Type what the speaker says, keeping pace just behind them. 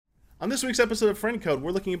On this week's episode of Friend Code, we're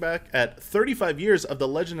looking back at 35 years of The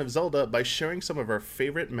Legend of Zelda by sharing some of our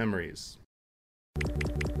favorite memories.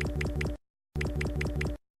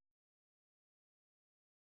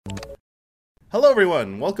 Hello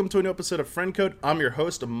everyone, welcome to a new episode of Friend Code. I'm your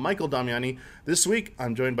host, Michael Damiani. This week,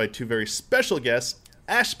 I'm joined by two very special guests,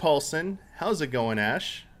 Ash Paulson. How's it going,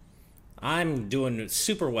 Ash? I'm doing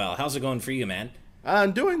super well. How's it going for you, man?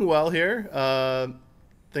 I'm doing well here.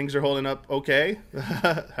 Things are holding up okay.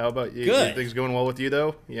 How about you? Good. Things going well with you,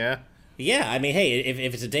 though? Yeah? Yeah, I mean, hey,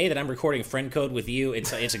 if it's a day that I'm recording Friend Code with you,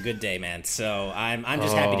 it's a good day, man. So I'm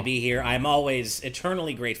just happy to be here. I'm always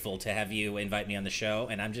eternally grateful to have you invite me on the show,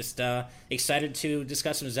 and I'm just excited to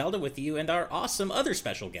discuss some Zelda with you and our awesome other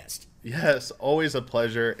special guest. Yes, always a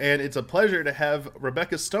pleasure. And it's a pleasure to have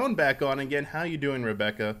Rebecca Stone back on again. How you doing,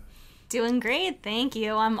 Rebecca? Doing great, thank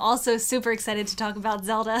you. I'm also super excited to talk about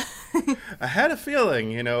Zelda. I had a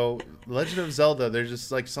feeling, Legend of Zelda, there's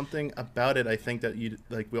just like something about it I think that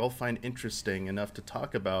we all find interesting enough to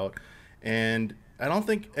talk about. And I don't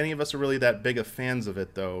think any of us are really that big of fans of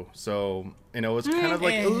it though. So, it's kind of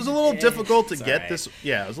like it was a little difficult to get this.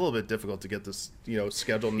 Yeah, it was a little bit difficult to get this,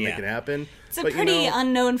 scheduled and make it happen. It's a pretty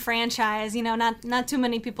unknown franchise, not too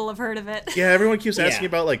many people have heard of it. Yeah, everyone keeps asking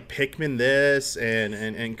about like Pikmin this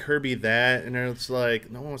and Kirby that, and it's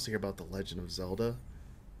like no one wants to hear about The Legend of Zelda.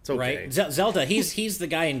 It's okay. Right. Zelda, he's the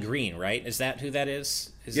guy in green, right? Is that who that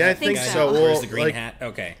is? I think so. Or is the green hat?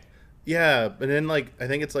 Okay. Yeah, but then I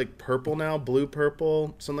think it's like purple now, blue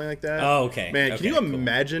purple, something like that. Oh, okay. Man, can you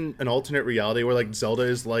imagine an alternate reality where like Zelda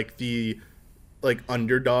is like the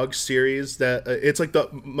underdog series that it's like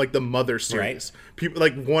the mother series. Right. People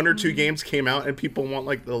like one or two games came out and people want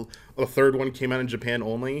like the third one came out in Japan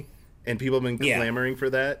only, and people have been clamoring for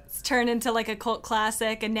that. It's turned into like a cult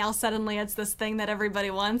classic, and now suddenly it's this thing that everybody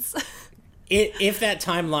wants. If that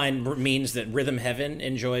timeline means that Rhythm Heaven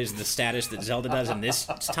enjoys the status that Zelda does in this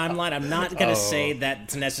timeline, I'm not going to say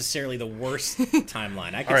that's necessarily the worst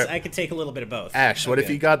timeline. I could take a little bit of both. Ash, what if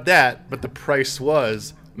you got that, but the price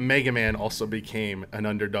was Mega Man also became an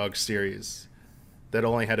underdog series that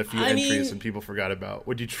only had a few entries and people forgot about?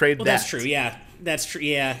 Would you trade that? That's true. Yeah, that's true.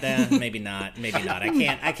 Yeah, maybe not. Maybe not.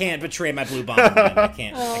 I can't betray my blue Bomberman. I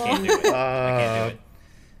can't do it. I can't do it.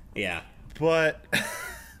 Yeah, but.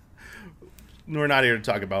 We're not here to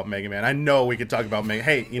talk about Mega Man. I know we could talk about Mega.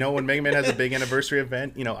 Hey, when Mega Man has a big anniversary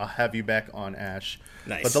event, I'll have you back on, Ash.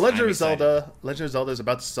 Nice. But the Legend of Zelda is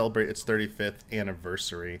about to celebrate its 35th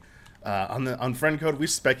anniversary. On Friend Code, we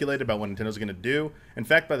speculated about what Nintendo's going to do. In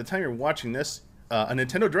fact, by the time you're watching this, a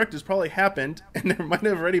Nintendo Direct has probably happened, and there might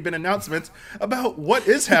have already been announcements about what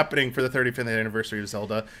is happening for the 35th anniversary of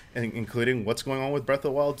Zelda, including what's going on with Breath of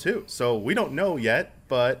the Wild 2. So we don't know yet,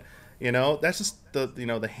 but that's just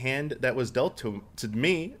the hand that was dealt to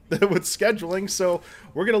me with scheduling. So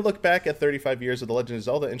we're gonna look back at 35 years of The Legend of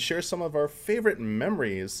Zelda and share some of our favorite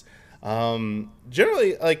memories.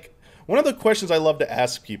 Generally, like one of the questions I love to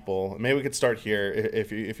ask people, maybe we could start here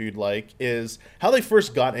if you'd like, is how they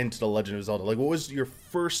first got into The Legend of Zelda. Like, what was your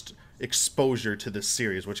first exposure to this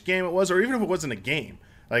series? Which game it was, or even if it wasn't a game.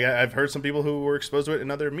 Like I've heard some people who were exposed to it in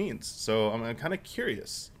other means. So I'm kind of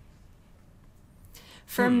curious.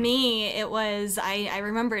 For me, it was, I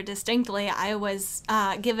remember it distinctly, I was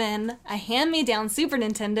given a hand-me-down Super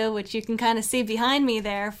Nintendo, which you can kind of see behind me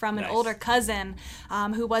there, from an older cousin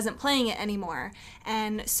who wasn't playing it anymore.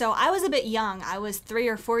 And so I was a bit young. I was 3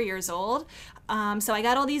 or 4 years old. So I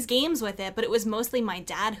got all these games with it, but it was mostly my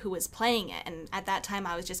dad who was playing it, and at that time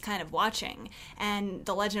I was just kind of watching. And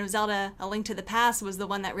The Legend of Zelda: A Link to the Past was the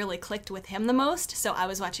one that really clicked with him the most, so I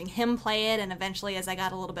was watching him play it, and eventually as I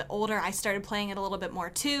got a little bit older, I started playing it a little bit more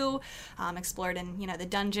too, explored in, the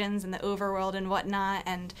dungeons and the overworld and whatnot,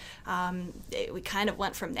 and we kind of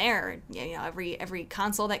went from there. Every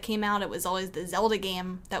console that came out, it was always the Zelda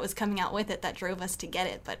game that was coming out with it that drove us to get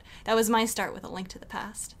it, but that was my start with A Link to the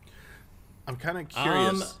Past. I'm kind of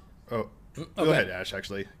curious. Go ahead, Ash,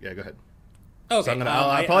 actually. Yeah, go ahead. Okay. So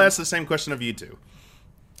I'll probably ask the same question of you two.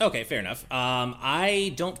 Okay, fair enough.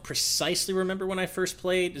 I don't precisely remember when I first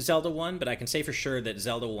played Zelda 1, but I can say for sure that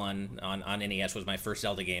Zelda 1 on NES was my first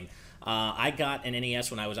Zelda game. I got an NES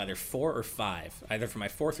when I was either 4 or 5, either for my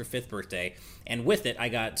 4th or 5th birthday, and with it I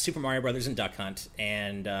got Super Mario Brothers and Duck Hunt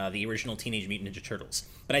and the original Teenage Mutant Ninja Turtles.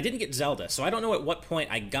 But I didn't get Zelda, so I don't know at what point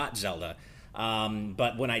I got Zelda.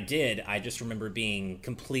 But when I did, I just remember being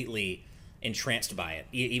completely entranced by it,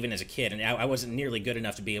 even as a kid. And I wasn't nearly good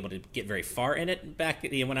enough to be able to get very far in it back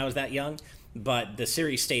when I was that young. But the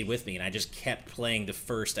series stayed with me, and I just kept playing the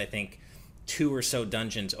first, I think, 2 or so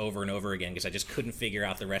dungeons over and over again because I just couldn't figure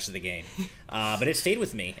out the rest of the game. But it stayed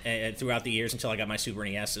with me throughout the years until I got my Super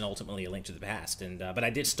NES and ultimately A Link to the Past. But I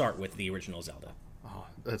did start with the original Zelda.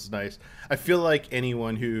 That's nice. I feel like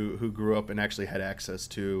anyone who grew up and actually had access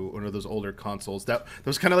to one of those older consoles, that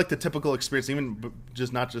was kind of like the typical experience, even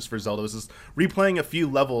not just for Zelda. It was just replaying a few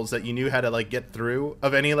levels that you knew how to like get through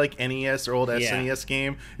of any like NES or old SNES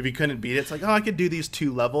game. If you couldn't beat it, it's like, oh, I could do these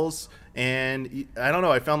 2 levels. And I don't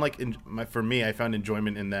know. I found like for me, I found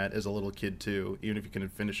enjoyment in that as a little kid too, even if you couldn't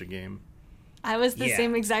finish a game. I was the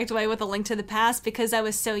same exact way with A Link to the Past because I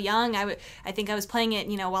was so young. I think I was playing it,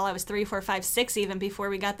 while I was 3, 4, 5, 6 even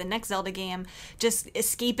before we got the next Zelda game, just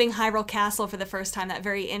escaping Hyrule Castle for the first time, that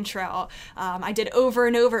very intro. I did over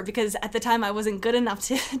and over because at the time I wasn't good enough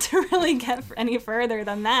to really get any further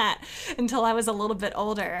than that until I was a little bit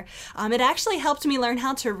older. It actually helped me learn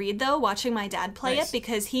how to read, though, watching my dad play it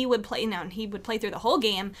because he would play, he would play through the whole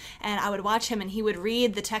game and I would watch him and he would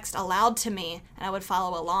read the text aloud to me and I would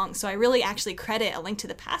follow along. So I really actually credit A Link to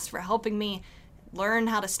the Past for helping me learn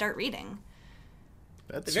how to start reading.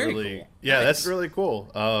 That's very really cool. That's really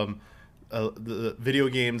cool. The video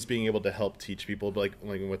games being able to help teach people like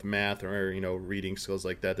with math or reading skills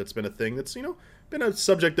like that. That's been a thing that's been a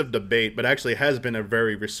subject of debate, but actually has been a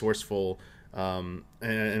very resourceful and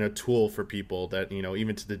a tool for people that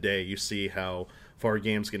even to today you see how far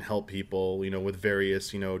games can help people with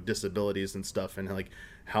various disabilities and stuff, and like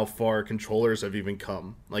how far controllers have even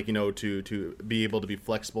come, like to be able to be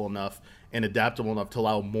flexible enough and adaptable enough to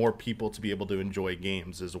allow more people to be able to enjoy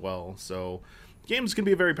games as well. So games can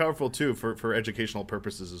be very powerful too for educational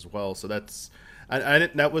purposes as well. So that's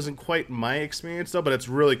that wasn't quite my experience though, but it's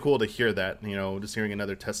really cool to hear that, just hearing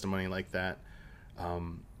another testimony like that.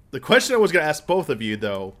 The question I was going to ask both of you,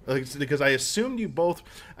 though, because I assumed you both,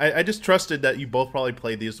 I just trusted that you both probably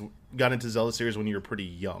got into Zelda series when you were pretty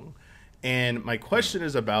young. And my question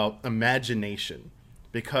is about imagination,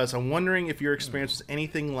 because I'm wondering if your experience was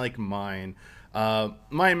anything like mine.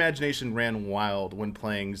 My imagination ran wild when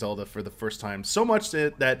playing Zelda for the first time, so much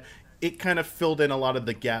that it kind of filled in a lot of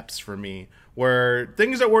the gaps for me, where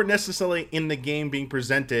things that weren't necessarily in the game being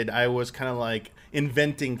presented, I was kind of like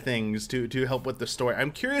inventing things to help with the story.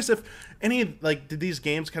 I'm curious if did these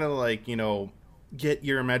games kind of like, get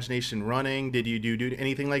your imagination running? Did you do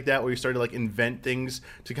anything like that where you started to like invent things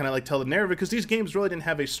to kind of like tell the narrative? Because these games really didn't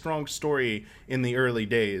have a strong story in the early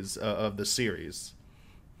days of the series.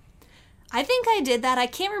 I think I did that. I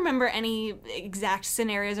can't remember any exact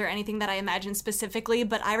scenarios or anything that I imagined specifically,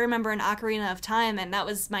 but I remember in Ocarina of Time, and that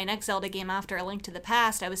was my next Zelda game after A Link to the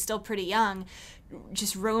Past. I was still pretty young,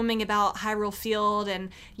 just roaming about Hyrule Field, and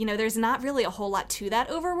there's not really a whole lot to that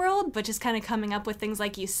overworld, but just kind of coming up with things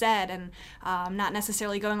like you said, and not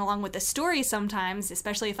necessarily going along with the story sometimes,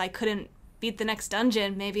 especially if I couldn't beat the next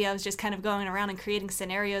dungeon. Maybe I was just kind of going around and creating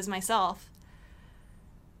scenarios myself.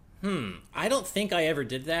 I don't think I ever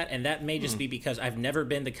did that, and that may just be because I've never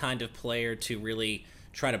been the kind of player to really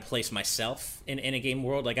try to place myself in a game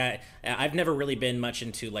world. Like I've never really been much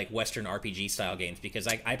into like Western RPG style games because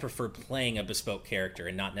I prefer playing a bespoke character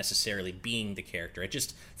and not necessarily being the character. It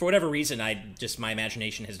just, for whatever reason, my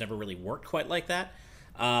imagination has never really worked quite like that.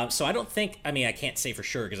 So I don't think, I can't say for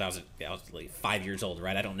sure because I was like 5 years old,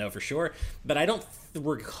 right? I don't know for sure, but I don't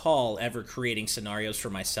recall ever creating scenarios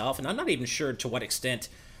for myself, and I'm not even sure to what extent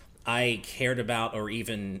I cared about or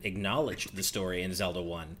even acknowledged the story in Zelda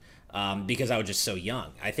 1. Because I was just so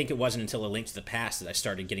young. I think it wasn't until A Link to the Past that I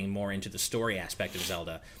started getting more into the story aspect of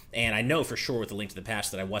Zelda. And I know for sure with A Link to the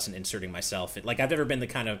Past that I wasn't inserting myself. Like, I've never been the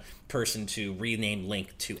kind of person to rename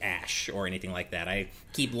Link to Ash or anything like that. I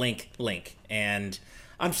keep Link. And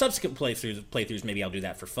on subsequent playthroughs, maybe I'll do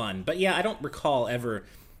that for fun. But yeah, I don't recall ever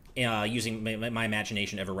using my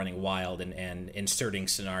imagination ever running wild and inserting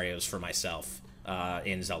scenarios for myself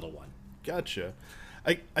in Zelda 1. Gotcha.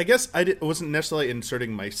 I guess I wasn't necessarily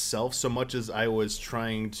inserting myself so much as I was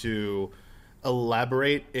trying to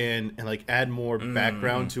elaborate and like add more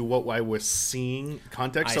background to what I was seeing,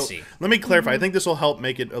 context. So let me clarify. I think this will help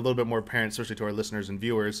make it a little bit more apparent, especially to our listeners and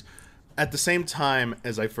viewers. At the same time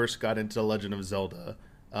as I first got into The Legend of Zelda,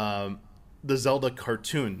 the Zelda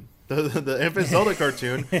cartoon, the infant Zelda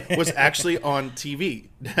cartoon was actually on TV,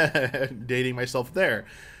 dating myself there.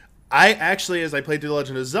 I actually, as I played through The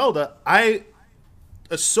Legend of Zelda, I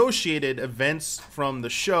associated events from the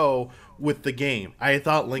show with the game. I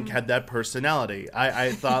thought Link had that personality.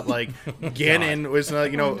 I thought like Ganon was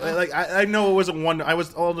like I know it wasn't one. I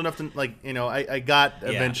was old enough to I got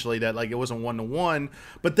eventually that like it wasn't 1-to-1,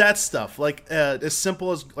 but that stuff like as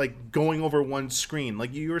simple as like going over one screen,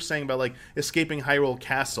 like you were saying about like escaping Hyrule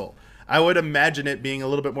Castle. I would imagine it being a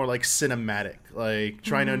little bit more like cinematic, like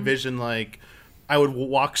trying to envision like I would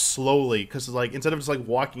walk slowly because like instead of just like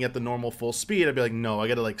walking at the normal full speed, I'd be like, no, I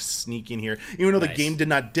got to like sneak in here, even though the game did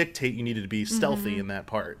not dictate you needed to be stealthy in that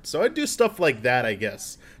part. So I'd do stuff like that, I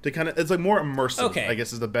guess, to kind of it's like more immersive. I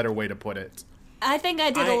guess is the better way to put it. I think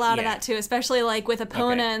I did a lot of that too, especially like with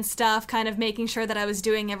Epona and stuff, kind of making sure that I was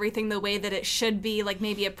doing everything the way that it should be, like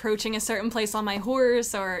maybe approaching a certain place on my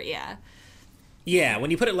horse or Yeah, when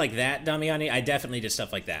you put it like that, Damiani, I definitely did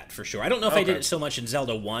stuff like that, for sure. I don't know if I did it so much in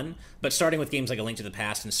Zelda 1, but starting with games like A Link to the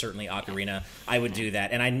Past and certainly Ocarina, I would do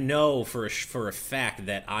that. And I know for a fact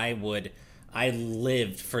that I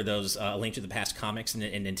lived for those A Link to the Past comics in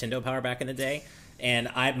Nintendo Power back in the day, and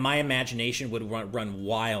my imagination would run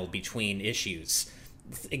wild between issues,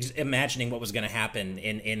 imagining what was going to happen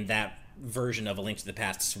in that version of A Link to the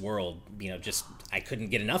Past's world. Just I couldn't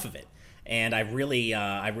get enough of it. And I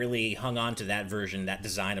really hung on to that version, that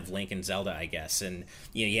design of Link and Zelda, I guess. And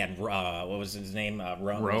you had what was his name?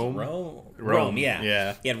 Rome.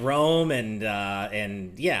 Yeah. You had Rome, and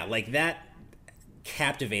like that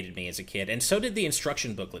captivated me as a kid. And so did the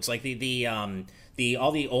instruction booklets, like the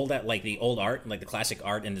all the old the old art, like the classic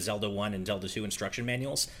art in the Zelda 1 and Zelda 2 instruction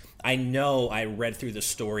manuals. I know I read through the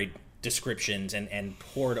story descriptions and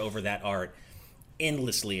pored over that art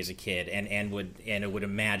endlessly as a kid, and would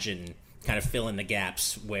imagine kind of fill in the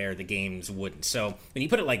gaps where the games wouldn't. So when you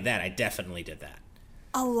put it like that, I definitely did that.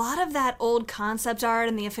 A lot of that old concept art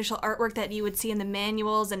and the official artwork that you would see in the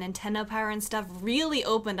manuals and Nintendo Power and stuff really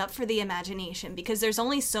opened up for the imagination, because there's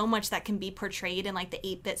only so much that can be portrayed in like the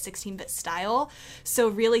 8-bit, 16-bit style. So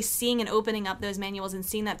really seeing and opening up those manuals and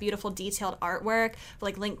seeing that beautiful detailed artwork,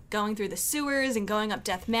 like Link going through the sewers and going up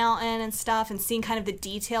Death Mountain and stuff, and seeing kind of the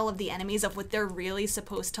detail of the enemies of what they're really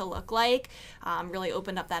supposed to look like, really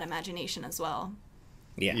opened up that imagination as well.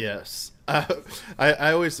 Yeah. Yes.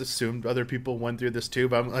 I always assumed other people went through this too,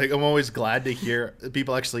 but I'm always glad to hear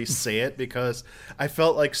people actually say it, because I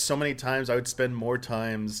felt like so many times I would spend more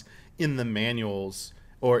times in the manuals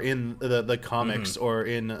or in the comics or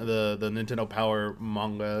in the Nintendo Power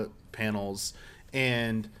manga panels,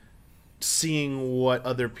 and seeing what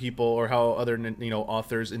other people or how other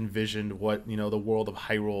authors envisioned what the world of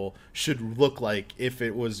Hyrule should look like if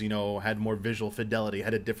it was had more visual fidelity,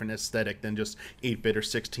 had a different aesthetic than just 8-bit or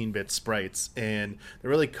 16-bit sprites, and they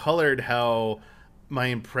really colored how my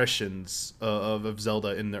impressions of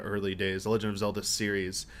Zelda in the early days, the Legend of Zelda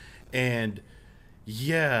series. And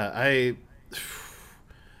I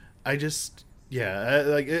just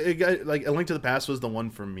like A Link to the Past was the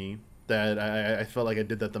one for me that I felt like I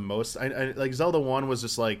did that the most. I like Zelda 1 was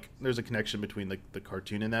just like there's a connection between the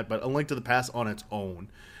cartoon and that, but A Link to the Past on its own.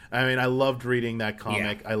 I mean, I loved reading that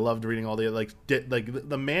comic. I loved reading all the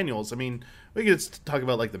the manuals. I mean, we could talk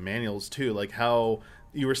about like the manuals too, like how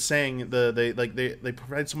you were saying they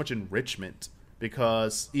provide so much enrichment,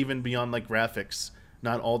 because even beyond like graphics,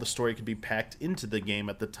 not all the story could be packed into the game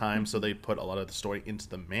at the time, so they put a lot of the story into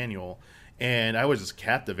the manual, and I was just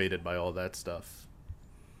captivated by all that stuff.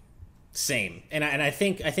 Same, and I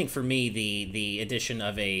think for me the addition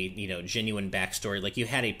of a genuine backstory, like you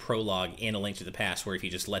had a prologue in A Link to the Past, where if you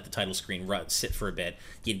just let the title screen sit for a bit,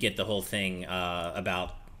 you'd get the whole thing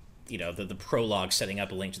about the prologue setting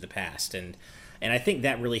up A Link to the Past, and I think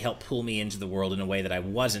that really helped pull me into the world in a way that I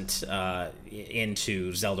wasn't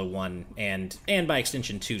into Zelda 1 and by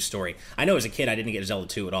extension 2's story. I know as a kid I didn't get Zelda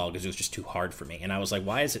 2 at all because it was just too hard for me, and I was like,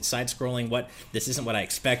 why is it side-scrolling? This isn't what I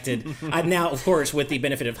expected. Now, of course, with the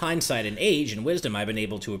benefit of hindsight and age and wisdom, I've been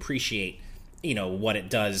able to appreciate what it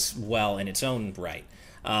does well in its own right.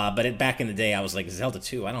 But back in the day, I was like, Zelda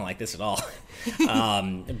 2, I don't like this at all.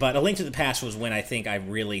 But A Link to the Past was when I think I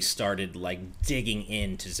really started digging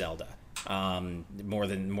into Zelda. More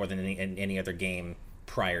than any other game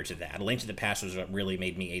prior to that. A Link to the Past was what really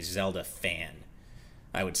made me a Zelda fan,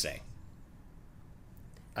 I would say.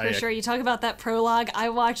 For sure. You talk about that prologue. I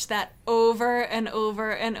watched that over and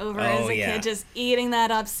over and over as a kid, just eating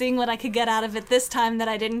that up, seeing what I could get out of it this time that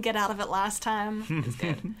I didn't get out of it last time. It's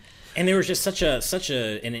good. And there was just such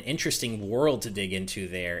an interesting world to dig into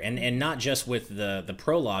there, and not just with the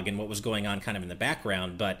prologue and what was going on kind of in the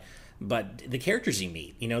background, but but the characters you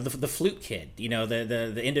meet, the flute kid,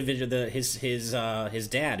 the individual, his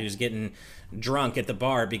dad who's getting drunk at the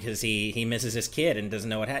bar because he misses his kid and doesn't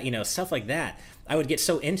know what stuff like that. I would get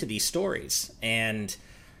so into these stories. And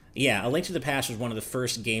yeah, A Link to the Past was one of the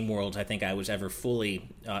first game worlds I think I was ever fully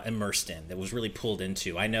immersed in, that was really pulled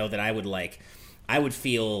into. I know that I would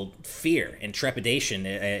feel fear and trepidation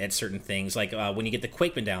at certain things, like when you get the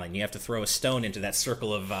Quake Medallion, you have to throw a stone into that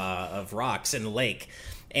circle of rocks in the lake.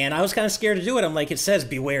 And I was kind of scared to do it. I'm like, it says,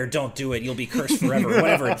 beware, don't do it, you'll be cursed forever,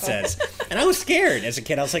 whatever it says. And I was scared as a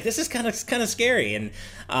kid. I was like, this is kind of scary. And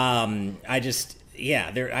I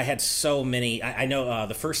had so many. I know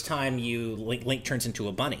the first time Link turns into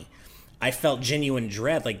a bunny, I felt genuine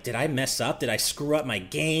dread. Like, did I mess up? Did I screw up my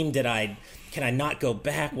game? Can I not go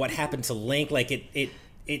back? What happened to Link? Like,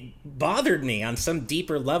 it bothered me on some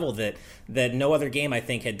deeper level that no other game, I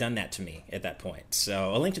think, had done that to me at that point.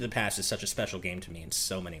 So A Link to the Past is such a special game to me in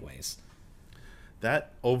so many ways.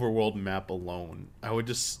 That overworld map alone, I would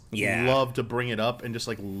just love to bring it up and just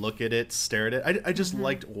like look at it, stare at it. I just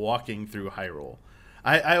liked walking through Hyrule.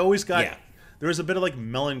 I always got there was a bit of like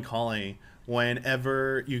melancholy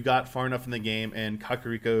whenever you got far enough in the game and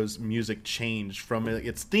Kakariko's music changed from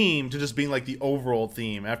its theme to just being like the overall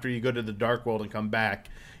theme. After you go to the Dark World and come back,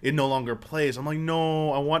 it no longer plays. I'm like,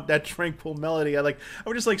 no, I want that tranquil melody. I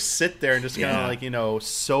would just like sit there and just kind of like,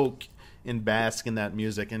 soak and bask in that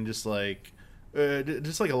music, and just like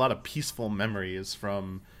a lot of peaceful memories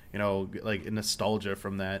from, like nostalgia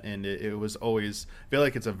from that. And it was always, I feel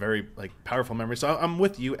like it's a very like powerful memory. So I'm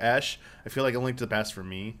with you, Ash. I feel like A Link to the Past for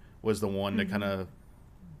me was the one that kind of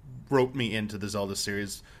roped me into the Zelda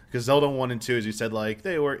series, because Zelda 1 and 2, as you said, like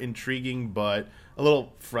they were intriguing but a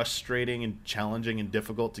little frustrating and challenging and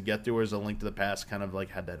difficult to get through, whereas A Link to the Past kind of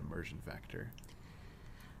like had that immersion factor.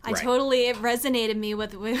 It resonated me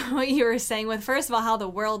with what you were saying, with first of all how the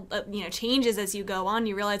world changes as you go on.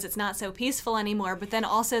 You realize it's not so peaceful anymore, but then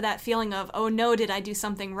also that feeling of, oh no, did I do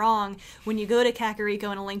something wrong? When you go to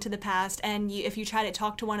Kakariko in A Link to the Past, and if you try to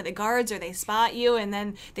talk to one of the guards or they spot you and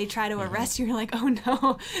then they try to arrest you, you're like, oh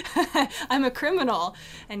no, I'm a criminal.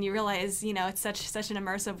 And you realize it's such an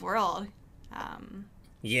immersive world that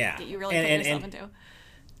you really put yourself into.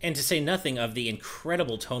 And to say nothing of the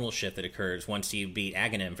incredible tonal shift that occurs once you beat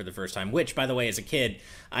Aghanim for the first time, which, by the way, as a kid,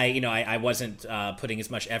 I wasn't putting as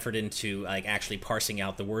much effort into like actually parsing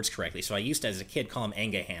out the words correctly. So I used to, as a kid, call him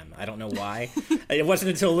Angaham. I don't know why. It wasn't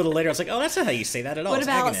until a little later I was like, oh, that's not how you say that at all. What it's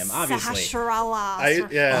about Aghanim, obviously. Sahasrara?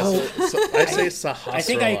 I say Sahasrara. I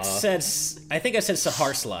think I said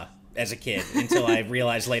Saharsla as a kid until I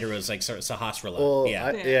realized later it was like Sahasrala. Well,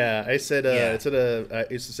 I said I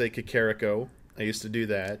used to say Kakariko. I used to do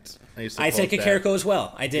that. I said Kakariko as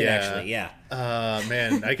well. I did actually, yeah.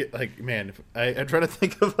 Man, I try to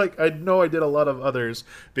think of I know I did a lot of others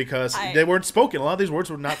because they weren't spoken. A lot of these words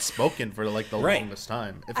were not spoken for the longest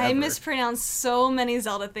time. I mispronounced so many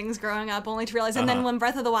Zelda things growing up, only to realize. And then when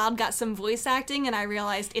Breath of the Wild got some voice acting, and I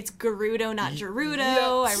realized it's Gerudo, not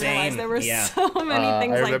Gerudo. I realized there were so many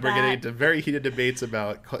things like that. I remember getting into very heated debates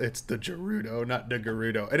about it's the Gerudo, not the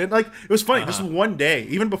Gerudo, and it was funny. Just one day,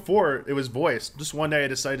 even before it was voiced, just one day I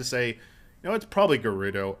decided to say, it's probably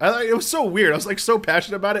Gerudo. It was so weird. I was so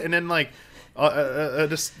passionate about it, and then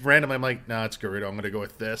just randomly I'm like, nah, it's Gerudo. I'm gonna go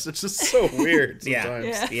with this. It's just so weird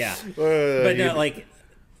sometimes. Yeah. But no,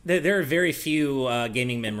 there are very few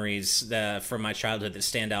gaming memories from my childhood that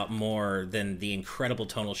stand out more than the incredible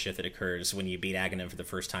tonal shift that occurs when you beat Aghanim for the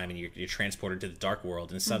first time and you're transported to the Dark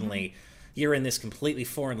World, and suddenly you're in this completely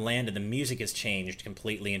foreign land, and the music has changed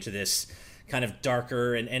completely into this kind of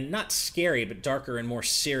darker and not scary, but darker and more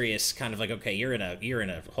serious kind of like, okay, you're in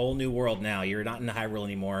a whole new world now. You're not in Hyrule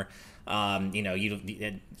anymore. You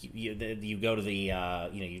go to the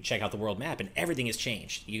you check out the world map and everything has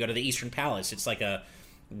changed. You go to the Eastern Palace. It's like a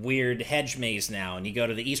weird hedge maze now, and you go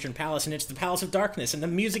to the Eastern Palace and it's the Palace of Darkness, and the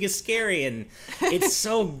music is scary, and it's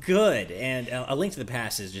so good. And A Link to the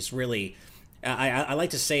Past is just really. I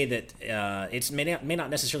like to say that it may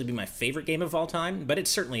not necessarily be my favorite game of all time, but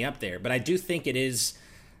it's certainly up there. But I do think it is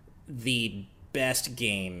the best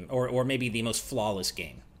game, or maybe the most flawless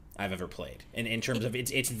game I've ever played. And in terms of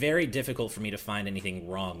it's very difficult for me to find anything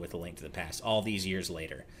wrong with A Link to the Past all these years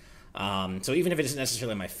later. So even if it isn't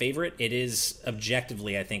necessarily my favorite, it is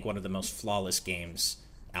objectively, I think, one of the most flawless games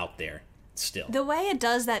out there. Still. The way it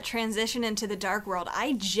does that transition into the Dark World,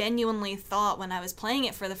 I genuinely thought when I was playing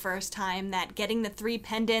it for the first time that getting the 3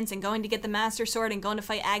 pendants and going to get the Master Sword and going to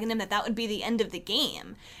fight Aghanim, that would be the end of the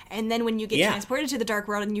game. And then when you get transported to the Dark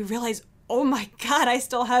World and you realize, oh my god, I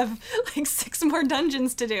still have 6 more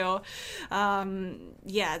dungeons to do.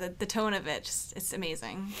 The tone of it, it's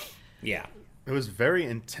amazing. Yeah. It was very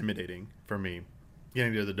intimidating for me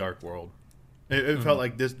getting to the Dark World. It felt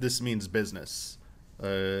like this means business.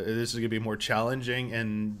 This is going to be more challenging,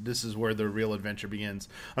 and this is where the real adventure begins.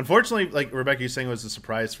 Unfortunately, like Rebecca, you saying, it was a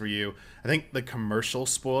surprise for you. I think the commercial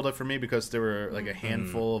spoiled it for me because there were like a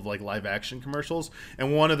handful of like live action commercials,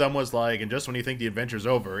 and one of them was like, and just when you think the adventure's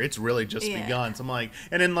over, it's really just begun. So I'm like,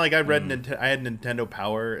 and then like I read, I had Nintendo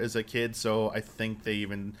Power as a kid, so I think they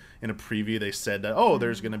even in a preview they said that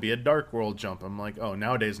there's going to be a Dark World jump. I'm like,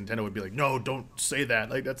 nowadays Nintendo would be like, no, don't say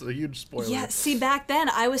that. Like that's a huge spoiler. Yeah, see, back then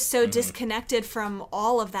I was so disconnected from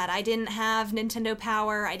all of that. I didn't have Nintendo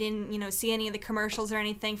Power. I didn't, see any of the commercials or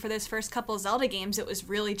anything for those first couple of Zelda games. It was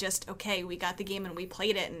really just, okay, we got the game and we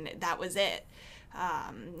played it, and that was it.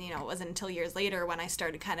 It wasn't until years later when I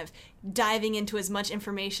started kind of diving into as much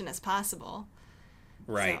information as possible.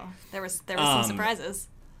 Right. So there was some surprises.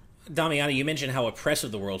 Damiana, you mentioned how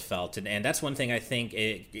oppressive the world felt, and that's one thing I think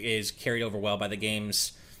is carried over well by the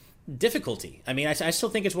game's difficulty. I mean, I still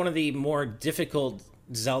think it's one of the more difficult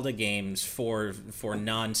Zelda games for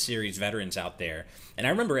non-series veterans out there. And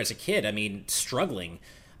I remember as a kid, struggling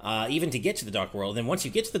even to get to the Dark World. And once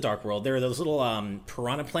you get to the Dark World, there are those little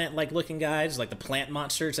piranha plant-like looking guys, like the plant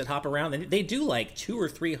monsters that hop around. And they do like 2 or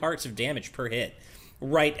 3 hearts of damage per hit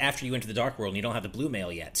right after you enter the Dark World and you don't have the blue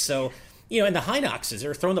mail yet. So, and the Hinoxes,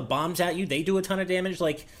 they're throwing the bombs at you. They do a ton of damage.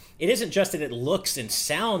 Like, it isn't just that it looks and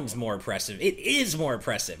sounds more oppressive. It is more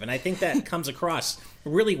oppressive. And I think that comes across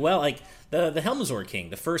really well. Like, the Helmazor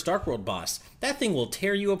King, the first Dark World boss, that thing will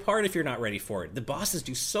tear you apart if you're not ready for it. The bosses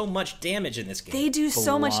do so much damage in this game. They do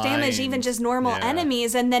so much damage, even just normal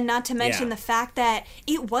enemies. And then not to mention the fact that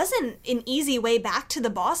it wasn't an easy way back to the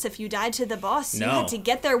boss if you died to the boss. No. You had to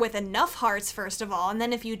get there with enough hearts, first of all. And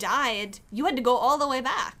then if you died, you had to go all the way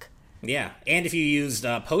back. Yeah, and if you used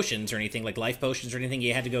potions or anything, like life potions or anything,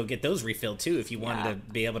 you had to go get those refilled too if you wanted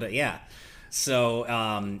to be able to, So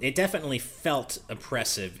it definitely felt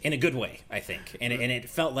oppressive in a good way, I think. And it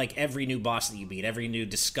felt like every new boss that you beat, every new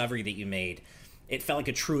discovery that you made, it felt like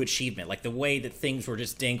a true achievement. Like the way that things were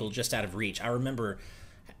just dangled just out of reach. I remember,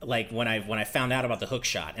 like, when I found out about the hook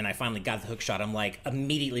shot and I finally got the hook shot, I'm like,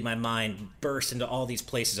 immediately my mind burst into all these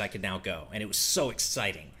places I could now go. And it was so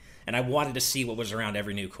exciting. And I wanted to see what was around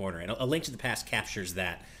every new corner. And A Link to the Past captures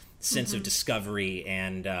that sense of discovery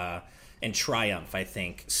and triumph, I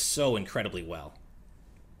think, so incredibly well.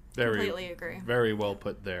 Completely agree. Very well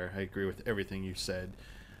put there. I agree with everything you said.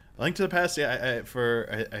 A Link to the Past, I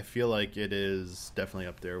feel like it is definitely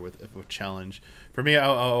up there with challenge. For me,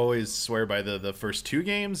 I'll always swear by the first 2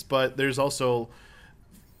 games, but there's also,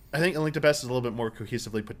 I think A Link to the Past is a little bit more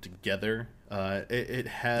cohesively put together. It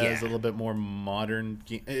has a little bit more modern.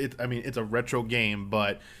 It's a retro game,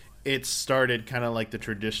 but it started kind of like the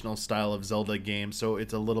traditional style of Zelda game, so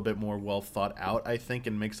it's a little bit more well thought out, I think,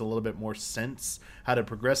 and makes a little bit more sense how to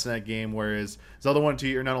progress in that game. Whereas Zelda 1 and 2,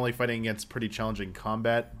 you're not only fighting against pretty challenging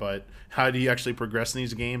combat, but how do you actually progress in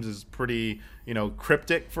these games is pretty,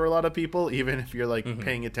 cryptic for a lot of people, even if you're like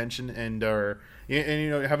paying attention and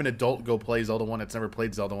have an adult go play Zelda 1 that's never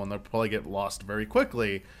played Zelda 1, they'll probably get lost very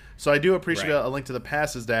quickly. So I do appreciate A Link to the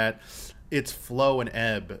Past is that its flow and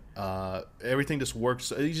ebb, everything just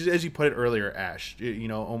works, as you put it earlier, Ash,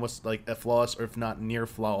 almost like a flawless, or if not near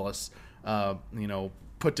flawless,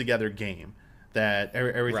 put together game that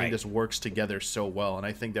everything just works together so well. And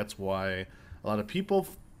I think that's why a lot of people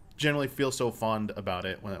generally feel so fond about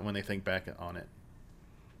it when they think back on it.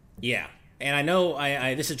 Yeah. And I know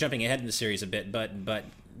I this is jumping ahead in the series a bit, but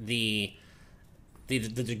the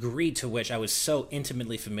degree to which I was so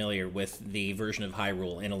intimately familiar with the version of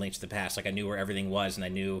Hyrule in A Link to the Past, like I knew where everything was, and I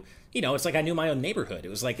knew, it's like I knew my own neighborhood. It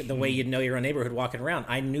was like the way you'd know your own neighborhood walking around.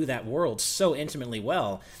 I knew that world so intimately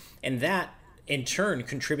well, and that in turn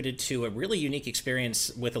contributed to a really unique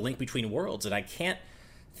experience with A Link Between Worlds that I can't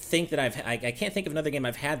think of another game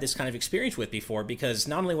I've had this kind of experience with before, because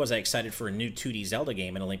not only was I excited for a new 2D Zelda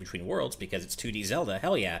game in A Link Between Worlds because it's 2D Zelda,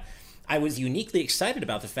 hell yeah, I was uniquely excited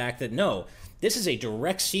about the fact that this is a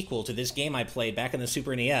direct sequel to this game I played back in the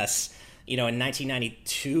Super NES, in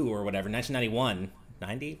 1992 or whatever, 1991,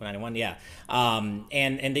 91, yeah.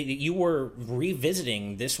 And you were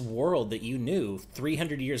revisiting this world that you knew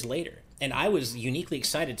 300 years later. And I was uniquely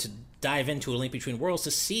excited to dive into A Link Between Worlds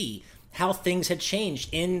to see how things had changed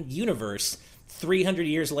in universe 300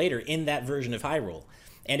 years later in that version of Hyrule.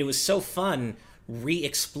 And it was so fun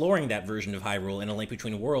re-exploring that version of Hyrule in A Link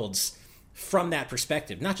Between Worlds from that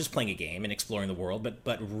perspective, not just playing a game and exploring the world,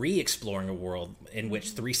 but re-exploring a world in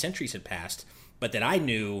which 3 centuries had passed, but that I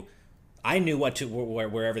knew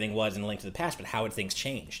where everything was in A Link to the Past, but how had things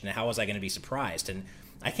changed, and how was I going to be surprised? And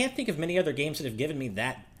I can't think of many other games that have given me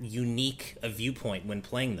that unique a viewpoint when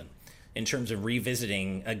playing them. in terms of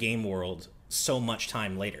revisiting a game world so much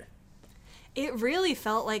time later. It really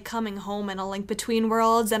felt like coming home in A Link Between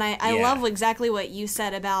Worlds, and I love exactly what you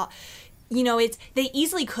said about, they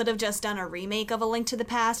easily could have just done a remake of A Link to the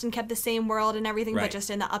Past and kept the same world and everything, right. but just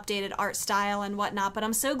in the updated art style and whatnot. But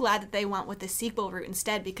I'm so glad that they went with the sequel route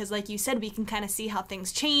instead, because like you said, we can kind of see how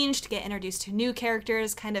things changed, get introduced to new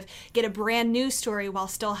characters, kind of get a brand new story while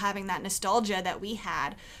still having that nostalgia that we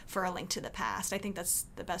had for A Link to the Past. I think that's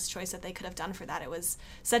the best choice that they could have done for that. It was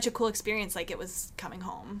such a cool experience, like it was coming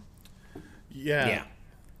home. Yeah.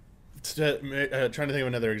 Trying to think of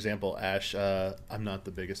another example, Ash. I'm not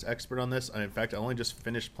the biggest expert on this. In fact, I only just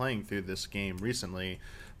finished playing through this game recently,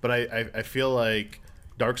 but I feel like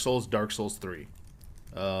Dark Souls 3.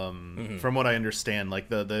 From what I understand, like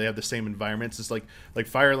they have the same environments. It's like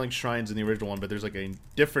Firelink shrines in the original one, but there's like a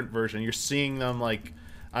different version. You're seeing them like.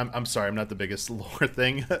 I'm sorry, I'm not the biggest lore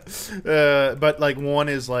thing, but like one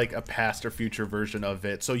is like a past or future version of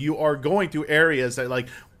it. So you are going through areas that like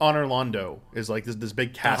Honor Londo is like this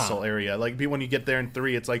big castle area. Like when you get there in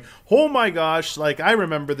 3, it's like, oh my gosh, like I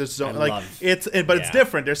remember this zone. It's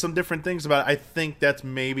different. There's some different things about it. I think that's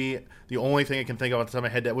maybe the only thing I can think of off the top of my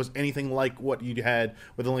head that was anything like what you had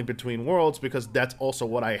with A Link Between Worlds, because that's also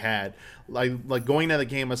what I had. Like going to the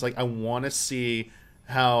game, I was like, I want to see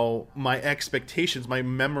how my expectations, my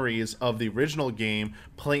memories of the original game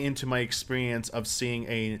play into my experience of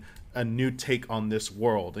seeing a new take on this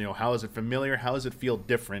world. How is it familiar? How does it feel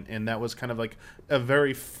different? And that was kind of like a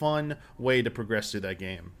very fun way to progress through that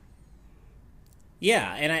game.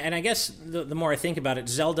 Yeah, and I guess the more I think about it,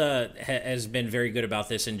 Zelda has been very good about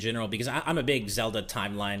this in general, because I'm a big Zelda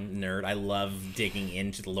timeline nerd. I love digging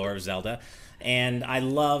into the lore of Zelda. And I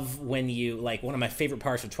love when you, like, one of my favorite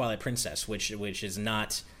parts of Twilight Princess, which is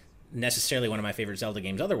not necessarily one of my favorite Zelda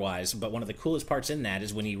games otherwise, but one of the coolest parts in that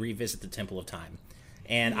is when you revisit the Temple of Time.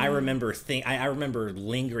 And I remember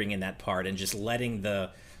lingering in that part and just letting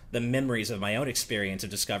the memories of my own experience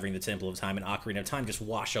of discovering the Temple of Time and Ocarina of Time just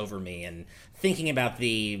wash over me, and thinking about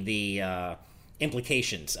the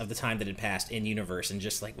implications of the time that had passed in universe, and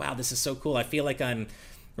just like, wow, this is so cool. I feel like I'm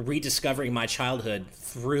rediscovering my childhood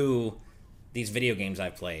through these video games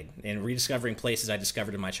I've played, and rediscovering places I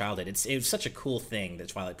discovered in my childhood. It was such a cool thing that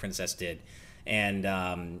Twilight Princess did,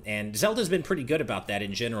 and Zelda's been pretty good about that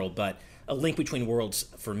in general. But A Link Between Worlds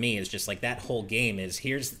for me is just like, that whole game is,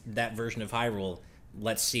 here's that version of Hyrule.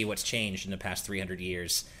 Let's see what's changed in the past 300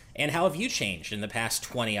 years, and how have you changed in the past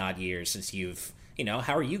 20 odd years since you've,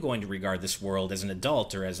 how are you going to regard this world as an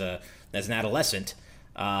adult or as an adolescent?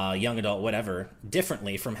 Young adult, whatever,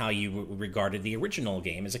 differently from how you regarded the original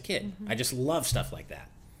game as a kid. Mm-hmm. I just love stuff like that.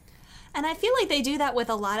 And I feel like they do that with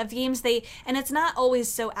a lot of games. And it's not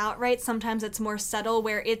always so outright. Sometimes it's more subtle,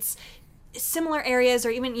 where it's similar areas, or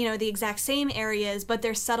even the exact same areas, but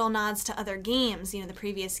there's subtle nods to other games, the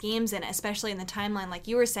previous games, and especially in the timeline, like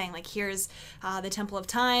you were saying, like here's the Temple of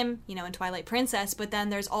Time, in Twilight Princess, but then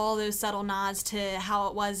there's all those subtle nods to how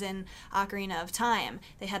it was in Ocarina of Time.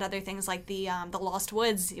 They had other things like the Lost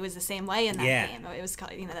Woods. It was the same way in that game. It was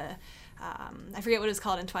called I forget what it was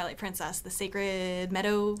called in Twilight Princess. The Sacred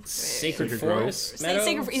Meadow, Sacred Forest,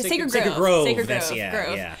 Meadow? Sacred Grove.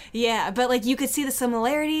 Yeah. Yeah, but like you could see the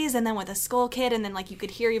similarities, and then with the Skull Kid, and then like you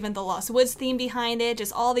could hear even the Lost Woods theme behind it.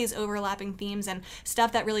 Just all these overlapping themes and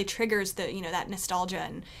stuff that really triggers the that nostalgia,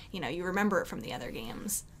 and you remember it from the other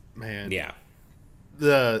games. Man, yeah.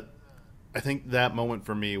 I think that moment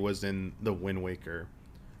for me was in the Wind Waker,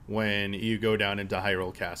 when you go down into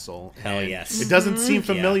Hyrule Castle. Hell yes. It doesn't seem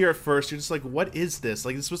familiar at first. You're just like, what is this?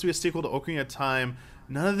 Like, it's supposed to be a sequel to Ocarina of Time.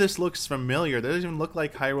 None of this looks familiar. It doesn't even look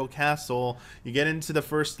like Hyrule Castle. You get into the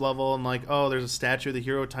first level and like, oh, there's a statue of the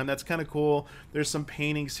hero of time. That's kind of cool. There's some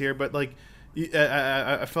paintings here, but like,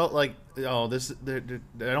 I felt like, oh, I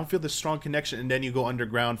don't feel this strong connection. And then you go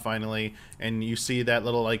underground finally, and you see that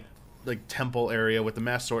little like temple area with the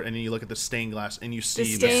Master Sword, and then you look at the stained glass, and you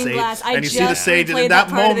see the sage, and you see the sage, and in that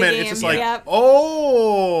moment, it's just like,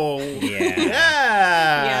 oh,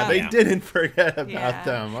 yeah, they didn't forget about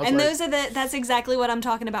them. And that's exactly what I'm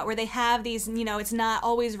talking about, where they have these, it's not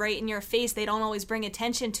always right in your face. They don't always bring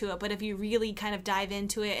attention to it, but if you really kind of dive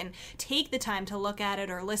into it and take the time to look at it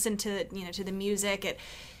or listen to, to the music,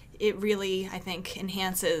 it really, I think,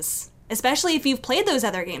 enhances. Especially if you've played those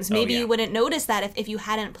other games. Maybe you wouldn't notice that if you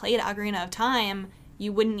hadn't played Ocarina of Time.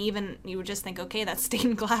 You would just think, okay, that's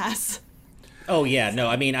stained glass. Oh, yeah. No,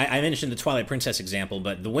 I mean, I mentioned the Twilight Princess example,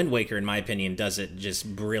 but the Wind Waker, in my opinion, does it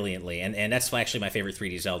just brilliantly. And that's actually my favorite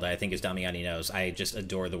 3D Zelda, I think, as Damiani knows. I just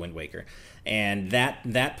adore the Wind Waker. And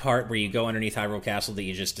that part where you go underneath Hyrule Castle that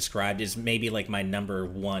you just described is maybe like my number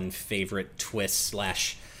one favorite twist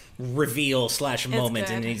 / reveal slash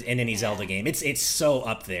moment in any Zelda game. It's so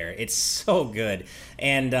up there. It's so good.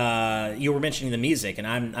 And you were mentioning the music, and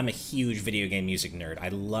I'm a huge video game music nerd. I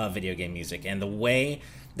love video game music, and the way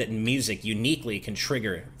that music uniquely can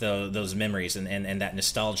trigger those memories and that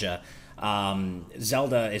nostalgia.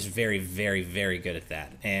 Zelda is very, very, very good at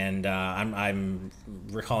that, and I'm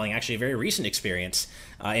recalling actually a very recent experience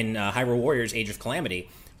in Hyrule Warriors: Age of Calamity,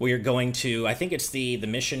 where you're going to, I think it's the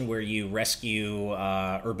mission where you rescue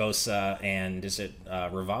Urbosa and is it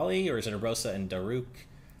Rivali, or is it Urbosa and Daruk?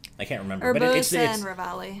 I can't remember. Urbosa it's and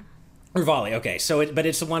Rivali. Rivali, okay. So but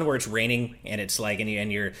it's the one where it's raining and it's like and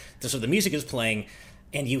you're so the music is playing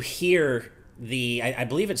and you hear I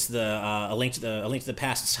believe it's a Link to the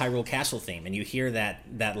Past, it's Hyrule Castle theme, and you hear that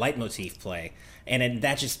leitmotif play, and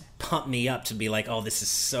that just pumped me up to be like, oh, this is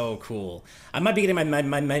so cool. I might be getting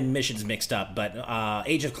my missions mixed up, but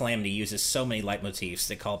Age of Calamity uses so many leitmotifs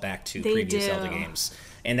that call back to previous Zelda games,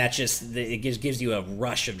 and that just it gives you a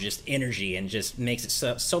rush of just energy and just makes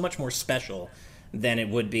it so much more special than it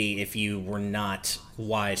would be if you were not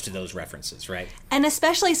wise to those references, right? And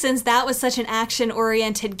especially since that was such an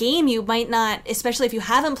action-oriented game, you might not, especially if you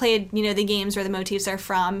haven't played, the games where the motifs are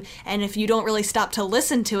from, and if you don't really stop to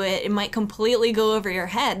listen to it, it might completely go over your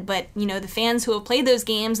head. But, the fans who have played those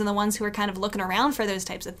games and the ones who are kind of looking around for those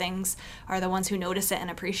types of things are the ones who notice it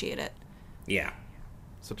and appreciate it. Yeah.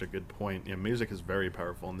 Such a good point. Yeah, music is very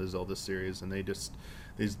powerful in the Zelda series, and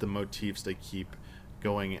the motifs they keep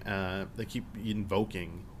going, they keep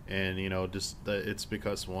invoking, and it's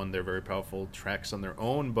because one, they're very powerful tracks on their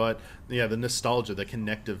own, but the nostalgia, the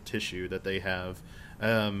connective tissue that they have,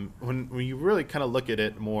 when you really kind of look at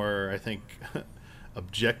it more, I think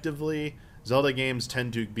objectively, Zelda games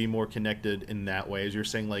tend to be more connected in that way, as you're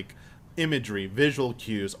saying, like imagery, visual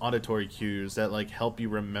cues, auditory cues that like help you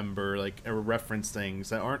remember, like reference things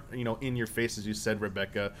that aren't in your face, as you said,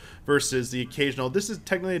 Rebecca, versus the occasional, this is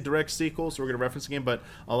technically a direct sequel, so we're going to reference the game, but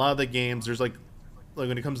a lot of the games, there's like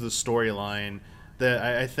when it comes to the storyline, that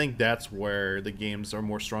I think that's where the games are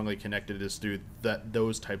more strongly connected, is through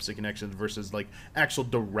those types of connections versus like actual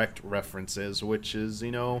direct references, which is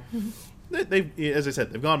they've, as I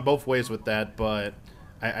said, they've gone both ways with that, but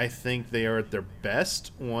I think they are at their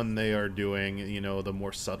best when they are doing, the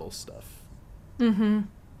more subtle stuff. Mm-hmm.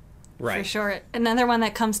 Right. For sure. Another one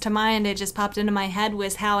that comes to mind, it just popped into my head,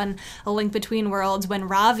 was how in A Link Between Worlds, when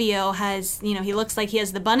Ravio has, he looks like he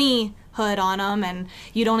has the bunny hood on him, and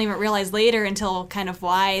you don't even realize later until kind of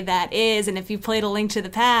why that is. And if you played A Link to the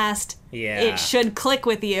Past, it should click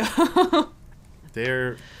with you.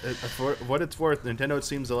 For what it's worth, Nintendo, it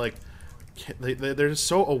seems to like, they're just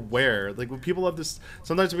so aware. Like when people have this,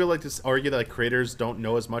 sometimes people like to argue that like creators don't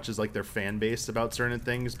know as much as like their fan base about certain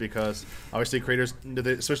things, because obviously creators,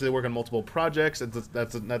 especially they work on multiple projects,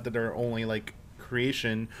 that's not that they're only like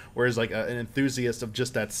creation, whereas like an enthusiast of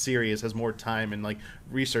just that series has more time and like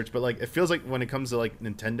research. But like it feels like when it comes to like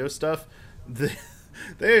Nintendo stuff,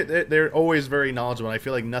 they're always very knowledgeable. I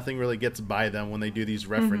feel like nothing really gets by them when they do these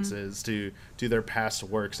references to their past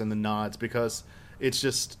works and the nods, because it's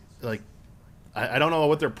just like, I don't know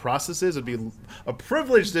what their process is. It'd be a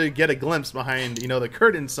privilege to get a glimpse behind, the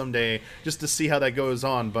curtain someday, just to see how that goes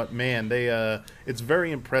on. But man, it's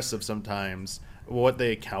very impressive sometimes what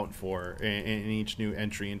they account for in each new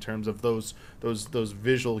entry in terms of those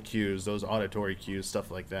visual cues, those auditory cues,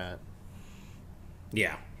 stuff like that.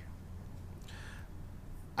 Yeah.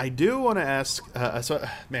 I do want to ask,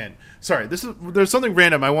 sorry, there's something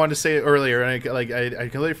random I wanted to say earlier, and I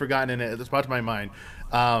completely forgotten, and it's brought to my mind.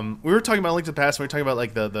 We were talking about Link to the Past, and we were talking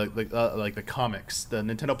about like the comics, the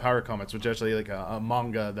Nintendo Power comics, which is actually like a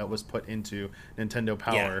manga that was put into Nintendo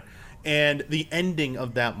Power, and the ending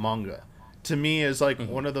of that manga, to me, is like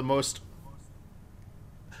one of the most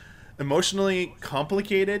emotionally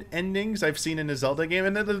complicated endings I've seen in a Zelda game,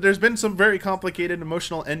 and there's been some very complicated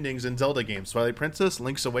emotional endings in Zelda games. Twilight Princess,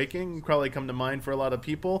 Link's Awakening probably come to mind for a lot of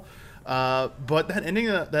people. But that ending,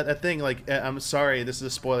 that thing, like, I'm sorry, this is a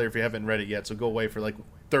spoiler if you haven't read it yet, so go away for like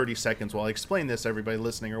 30 seconds while I explain this, everybody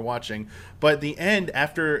listening or watching. But the end,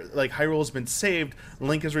 after like Hyrule's been saved,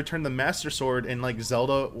 Link has returned the Master Sword, and like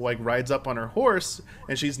Zelda like rides up on her horse,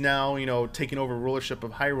 and she's now taking over rulership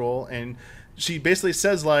of Hyrule, and she basically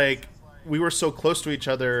says like, we were so close to each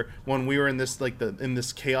other when we were in this like in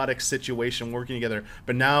this chaotic situation working together,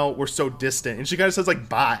 but now we're so distant. And she kind of says like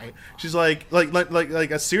bye. She's like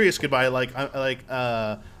a serious goodbye,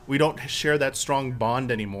 we don't share that strong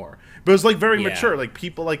bond anymore. But it was like very mature. Like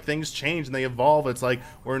people, like things change and they evolve. It's like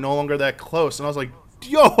we're no longer that close. And I was like,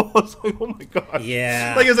 yo, I was like, oh my god.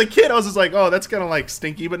 Yeah. Like as a kid, I was just like, oh, that's kind of like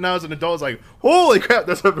stinky. But now as an adult, I was like, holy crap,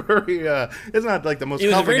 that's a very. It's not like the most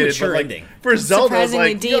complicated, a very mature but ending. For Zelda,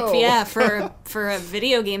 Surprisingly like, deep, yo. yeah, for a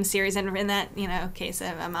video game series, and in that case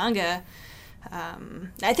of a manga.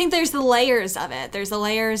 I think there's the layers of it. There's the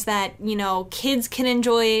layers that kids can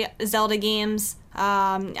enjoy Zelda games.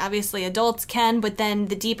 Obviously adults can, but then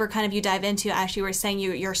the deeper kind of you dive into, as you were saying,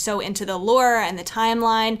 you're so into the lore and the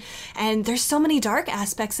timeline, and there's so many dark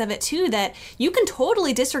aspects of it too that you can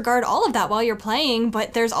totally disregard all of that while you're playing,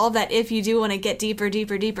 but there's all of that if you do want to get deeper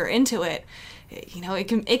into it.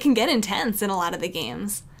 It can get intense in a lot of the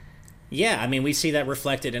games. Yeah, I mean, we see that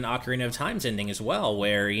reflected in Ocarina of Time's ending as well,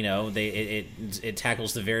 where it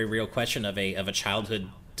tackles the very real question of a childhood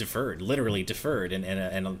deferred, literally deferred,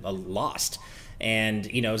 and a lost.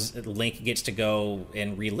 And Link gets to go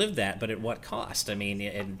and relive that, but at what cost? I mean,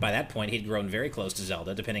 and by that point, he'd grown very close to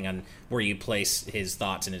Zelda, depending on where you place his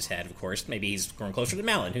thoughts in his head. Of course, maybe he's grown closer to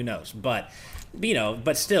Malon. Who knows? But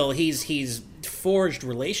still, he's forged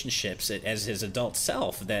relationships as his adult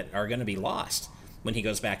self that are going to be lost when he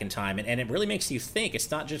goes back in time, and it really makes you think. It's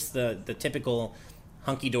not just the typical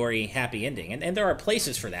hunky-dory happy ending, and there are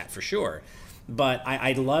places for that, for sure. But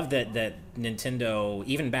I love that Nintendo,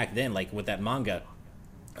 even back then, like with that manga,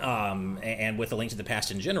 and with A Link to the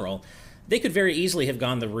Past in general, they could very easily have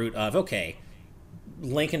gone the route of, okay,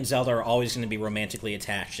 Link and Zelda are always going to be romantically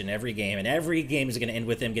attached in every game, and every game is going to end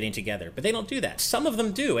with them getting together. But they don't do that. Some of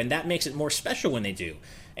them do, and that makes it more special when they do.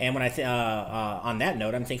 And when on that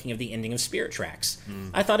note, I'm thinking of the ending of Spirit Tracks.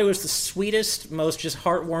 I thought it was the sweetest, most just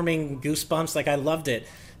heartwarming goosebumps. Like, I loved it.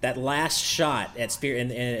 That last shot at the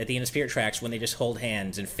end of Spirit Tracks when they just hold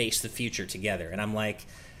hands and face the future together. And I'm like,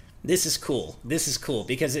 this is cool. This is cool.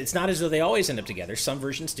 Because it's not as though they always end up together. Some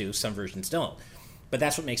versions do, some versions don't. But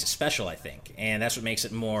that's what makes it special, I think. And that's what makes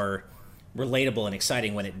it more relatable and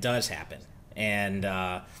exciting when it does happen. And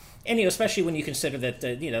especially when you consider that,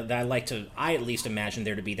 that I at least imagine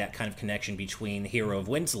there to be that kind of connection between Hero of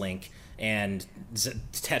Wind's Link and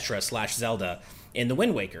Tetra/Zelda in the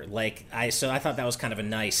Wind Waker. So I thought that was kind of a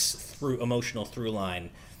nice emotional through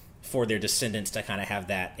line for their descendants to kind of have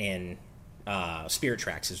that in Spirit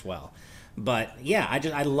Tracks as well. But yeah,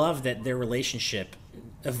 I love that their relationship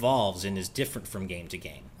evolves and is different from game to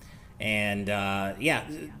game. And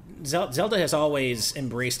Zelda has always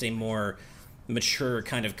embraced a more mature,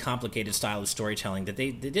 kind of complicated style of storytelling that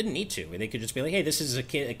they didn't need to. They could just be like, hey, this is a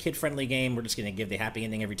kid-friendly game. We're just going to give the happy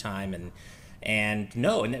ending every time. And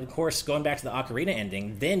of course, going back to the Ocarina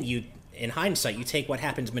ending, then in hindsight, you take what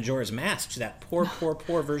happened to Majora's Mask to that poor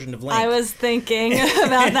version of Link. I was thinking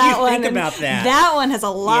about that one. Think about that. That one has a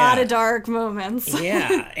lot of dark moments.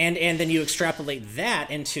 Yeah, and then you extrapolate that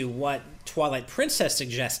into what Twilight Princess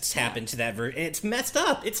suggests happened to that version. It's messed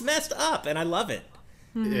up. It's messed up, and I love it.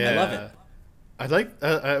 Yeah. I love it.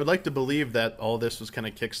 I would like to believe that all this was kind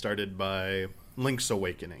of kickstarted by Link's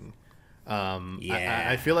Awakening.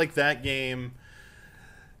 I feel like that game.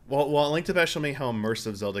 Well, Link to the Past showed me how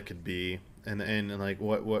immersive Zelda could be, and like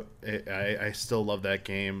I still love that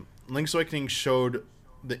game. Link's Awakening showed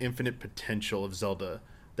the infinite potential of Zelda,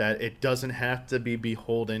 that it doesn't have to be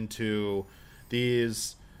beholden to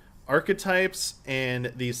these archetypes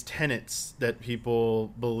and these tenets that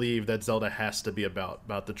people believe that Zelda has to be about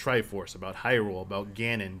the Triforce, about Hyrule, about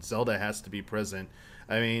Ganon. Zelda has to be present.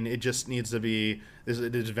 I mean, it just needs to be. This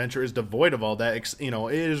adventure is devoid of all that.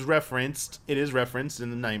 It is referenced in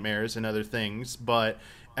the nightmares and other things, but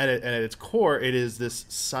at its core, it is this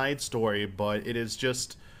side story. But it is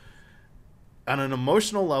just on an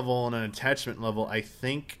emotional level and an attachment level. I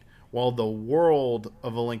think while the world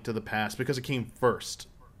of A Link to the Past, because it came first,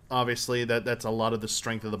 obviously that's a lot of the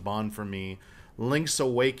strength of the bond for me. Link's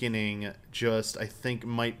Awakening just, I think,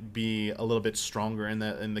 might be a little bit stronger in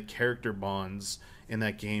the character bonds in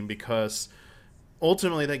that game, because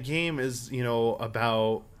ultimately that game is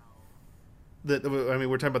about we're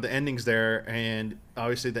talking about the endings there, and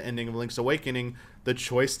obviously the ending of Link's Awakening, the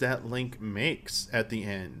choice that Link makes at the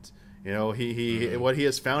end. He what he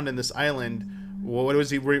has found in this island. What is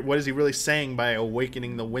he really saying by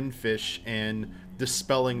awakening the windfish and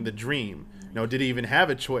dispelling the dream? Did he even have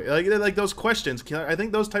a choice? Like those questions. I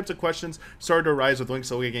think those types of questions started to arise with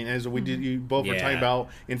Link's Awakening, as you both were talking about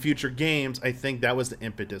in future games. I think that was the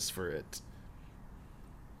impetus for it.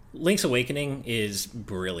 Link's Awakening is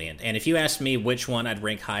brilliant, and if you ask me which one I'd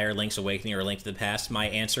rank higher, Link's Awakening or Link to the Past, my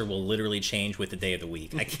answer will literally change with the day of the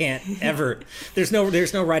week. I can't ever. There's no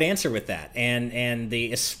right answer with that, and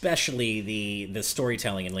especially the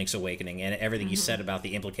storytelling in Link's Awakening and everything you said about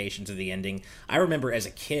the implications of the ending. I remember as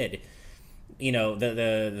a kid,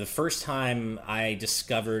 the first time I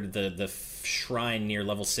discovered the shrine near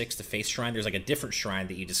level 6, the face shrine, there's like a different shrine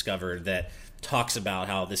that you discovered that talks about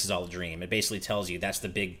how this is all a dream. It basically tells you that's the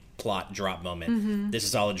big plot drop moment. Mm-hmm. This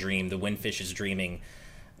is all a dream. The windfish is dreaming.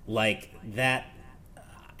 Like that,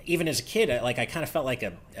 even as a kid, I kind of felt like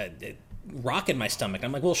a rock in my stomach.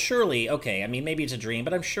 I'm like, well, surely, okay, I mean, maybe it's a dream,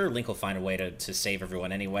 but I'm sure Link will find a way to save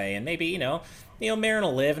everyone anyway, and maybe, Marin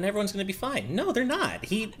will live and everyone's going to be fine. No, they're not.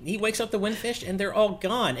 He wakes up the windfish and they're all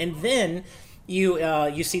gone. And then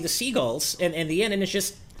you see the seagulls and the end, and it's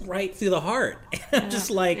just right through the heart. And I'm just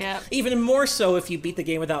like, even more so if you beat the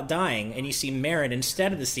game without dying and you see Marin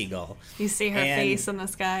instead of the seagull. You see her face in the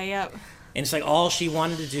sky, yep. And it's like all she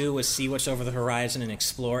wanted to do was see what's over the horizon and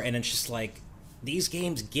explore, and it's just like, these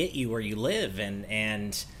games get you where you live,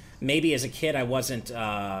 and maybe as a kid I wasn't,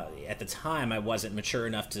 at the time, I wasn't mature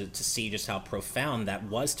enough to see just how profound that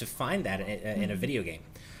was to find that in a video game,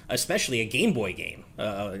 especially a Game Boy game,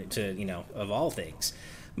 of all things.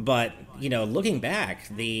 But, looking back,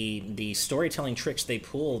 the storytelling tricks they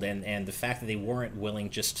pulled and the fact that they weren't willing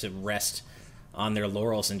just to rest on their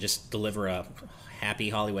laurels and just deliver a happy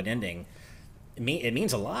Hollywood ending, it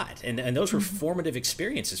means a lot. And those were formative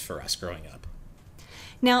experiences for us growing up.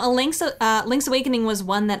 Now, Link's Awakening was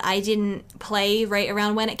one that I didn't play right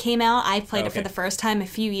around when it came out. I played it for the first time a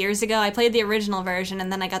few years ago. I played the original version,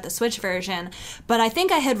 and then I got the Switch version. But I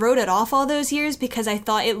think I had wrote it off all those years because I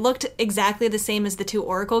thought it looked exactly the same as the two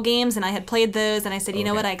Oracle games, and I had played those, and I said, you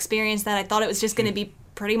know what, I experienced that. I thought it was just going to be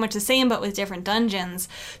pretty much the same but with different dungeons.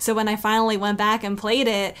 So when I finally went back and played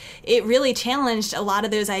it, it really challenged a lot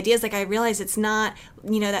of those ideas. Like, I realized it's not,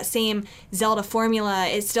 that same Zelda formula.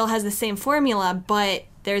 It still has the same formula, but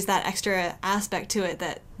there's that extra aspect to it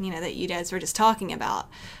that, that you guys were just talking about.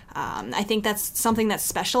 I think that's something that's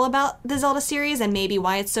special about the Zelda series and maybe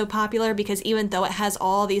why it's so popular, because even though it has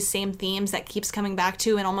all these same themes that keeps coming back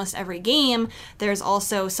to in almost every game, there's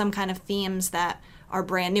also some kind of themes that are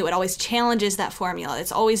brand new. It always challenges that formula.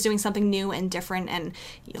 It's always doing something new and different, and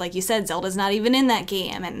like you said, Zelda's not even in that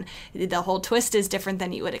game, and the whole twist is different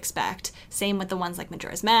than you would expect. Same with the ones like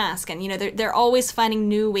Majora's Mask, and they're always finding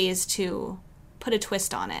new ways to put a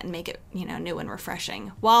twist on it and make it new and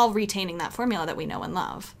refreshing while retaining that formula that we know and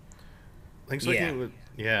love. Link's Awakening,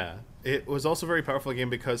 it was also a very powerful game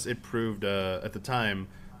because it proved at the time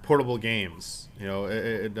portable games.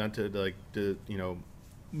 Not to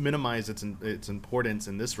minimize its importance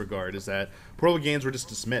in this regard, is that portable games were just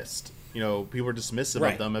dismissed. People were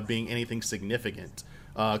dismissive of them as being anything significant.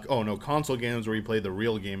 Console games where you play the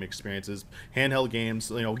real game experiences. Handheld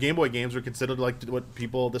games, Game Boy games were considered like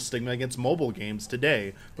the stigma against mobile games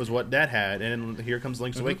today was what that had. And here comes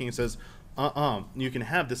Link's Awakening and says, you can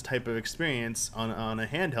have this type of experience on a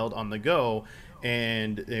handheld on the go.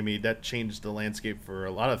 And I mean, that changed the landscape for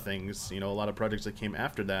a lot of things, a lot of projects that came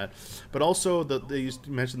after that. But also, you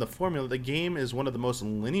mentioned the formula. The game is one of the most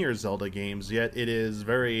linear Zelda games, yet it is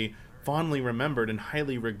very fondly remembered and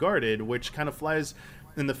highly regarded, which kind of flies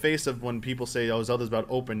in the face of when people say, Zelda's about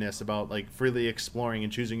openness, about like freely exploring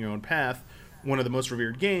and choosing your own path. One of the most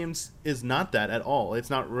revered games is not that at all.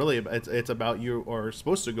 It's not really. It's about you are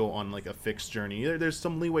supposed to go on like a fixed journey. There's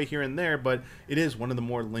some leeway here and there, but it is one of the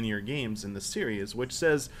more linear games in the series, which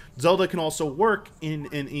says Zelda can also work in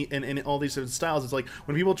all these different styles. It's like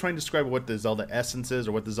when people try and describe what the Zelda essence is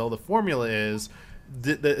or what the Zelda formula is,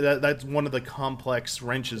 that's one of the complex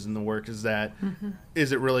wrenches in the work. Is that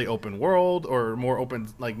is it really open world or more open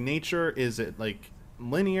like nature? Is it like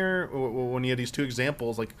linear? When you have these two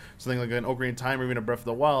examples, like something like an Ocarina of Time or even a Breath of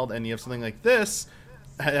the Wild, and you have something like this,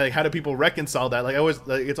 how do people reconcile that?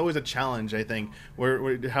 It's always a challenge, I think,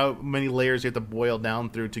 where how many layers you have to boil down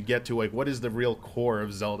through to get to like what is the real core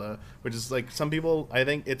of Zelda, which is like some people, I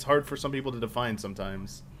think it's hard for some people to define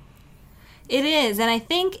sometimes. It is, and I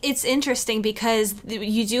think it's interesting because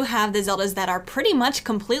you do have the Zeldas that are pretty much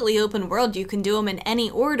completely open world. You can do them in any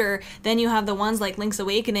order. Then you have the ones like Link's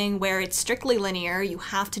Awakening where it's strictly linear. You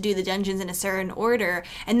have to do the dungeons in a certain order.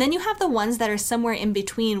 And then you have the ones that are somewhere in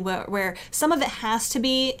between where some of it has to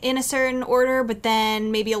be in a certain order, but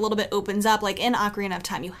then maybe a little bit opens up. Like in Ocarina of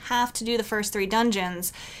Time, you have to do the first 3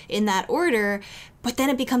 dungeons in that order. But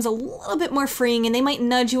then it becomes a little bit more freeing, and they might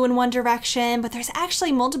nudge you in one direction, but there's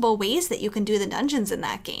actually multiple ways that you can do the dungeons in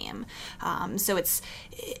that game. So it's,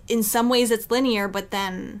 in some ways it's linear, but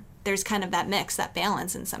then there's kind of that mix, that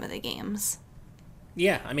balance in some of the games.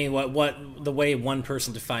 Yeah, I mean, what the way one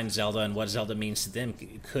person defines Zelda and what Zelda means to them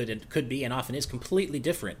could be and often is completely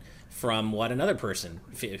different from what another person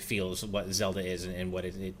feels what Zelda is and what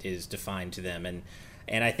it is defined to them.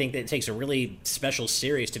 And I think that it takes a really special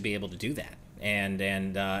series to be able to do that. And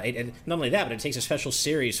not only that, but it takes a special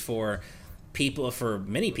series for for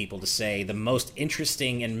many people to say the most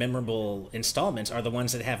interesting and memorable installments are the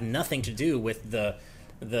ones that have nothing to do with the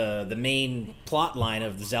main plot line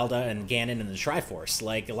of Zelda and Ganon and the Triforce.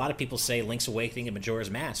 Like, a lot of people say Link's Awakening and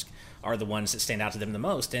Majora's Mask are the ones that stand out to them the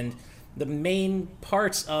most, and the main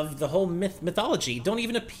parts of the whole mythology don't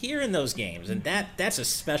even appear in those games, and that's a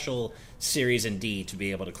special series indeed to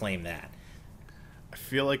be able to claim that. I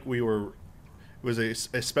feel like it was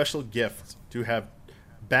a special gift to have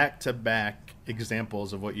back-to-back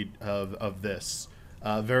examples of of this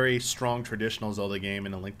very strong traditional Zelda game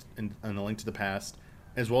in A Link to the Past,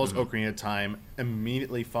 as well as Ocarina of Time,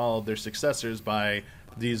 immediately followed their successors by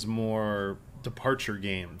these more departure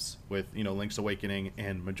games with Link's Awakening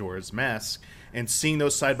and Majora's Mask, and seeing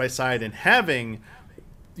those side by side and having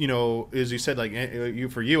as you said, like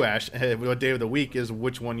for you, Ash, what day of the week is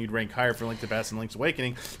which one you'd rank higher for Link to the Past and Link's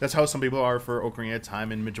Awakening. That's how some people are for Ocarina of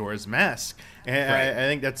Time and Majora's Mask. And right. I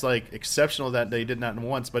think that's like exceptional that they did not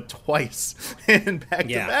once but twice and back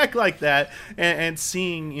to back like that. And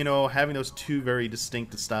seeing, having those two very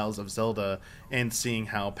distinct styles of Zelda and seeing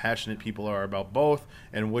how passionate people are about both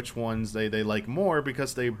and which ones they like more,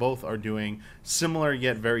 because they both are doing similar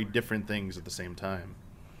yet very different things at the same time.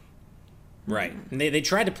 Right. And they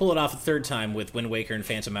tried to pull it off a third time with Wind Waker and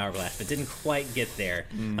Phantom Hourglass, but didn't quite get there,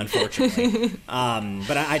 unfortunately.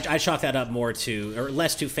 But I chalk that up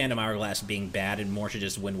less to Phantom Hourglass being bad and more to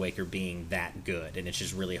just Wind Waker being that good. And it's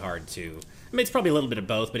just really hard to... I mean, it's probably a little bit of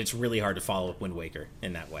both, but it's really hard to follow up Wind Waker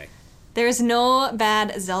in that way. There's no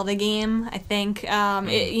bad Zelda game, I think.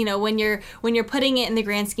 When you're putting it in the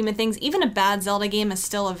grand scheme of things, even a bad Zelda game is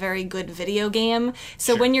still a very good video game.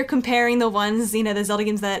 So when you're comparing the ones, the Zelda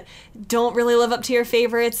games that don't really live up to your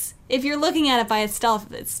favorites, if you're looking at it by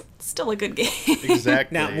itself, it's still a good game.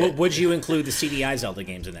 Exactly. Now, would you include the CDI Zelda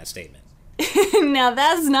games in that statement? Now,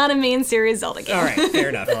 that's not a main series Zelda game. All right, fair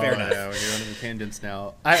enough. Yeah, we're going to tangents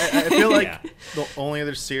now. I feel like the only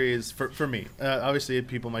other series, for me, obviously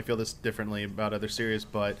people might feel this differently about other series,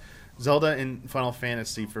 but Zelda and Final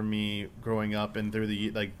Fantasy, for me, growing up and through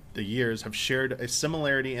the years, have shared a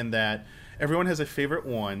similarity in that everyone has a favorite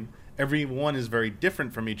one. Every one is very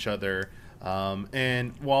different from each other.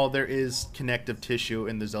 And while there is connective tissue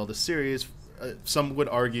in the Zelda series, some would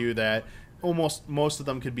argue that almost most of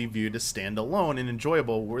them could be viewed as standalone and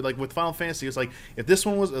enjoyable. Where, like, with Final Fantasy, it's like, if this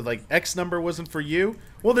one was like X number wasn't for you,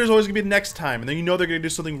 well, there's always gonna be the next time, and then they're gonna do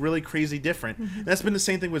something really crazy different. And that's been the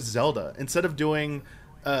same thing with Zelda. Instead of doing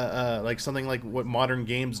like something like what modern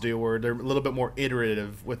games do, where they're a little bit more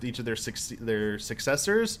iterative with each of their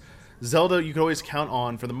successors, Zelda, you can always count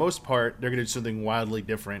on, for the most part, they're going to do something wildly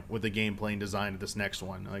different with the gameplay and design of this next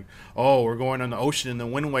one. Like, oh, we're going on the ocean in the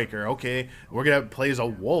Wind Waker. Okay, we're going to play as a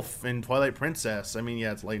wolf in Twilight Princess. I mean,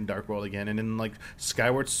 yeah, it's Light and Dark World again. And in, like,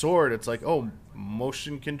 Skyward Sword, it's like, oh,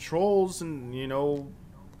 motion controls and,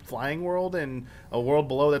 flying world and a world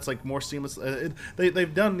below that's like more seamless.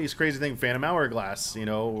 They've done these crazy things. Phantom Hourglass,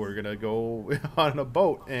 we're gonna go on a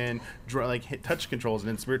boat and hit touch controls, and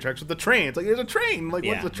then Spirit Tracks with the train. It's like, there's a train. Like,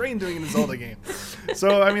 what's the train doing in the Zelda game?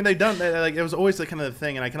 So I mean, they've done that. Like, it was always the kind of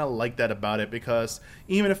thing, and I kind of like that about it, because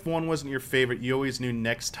even if one wasn't your favorite, you always knew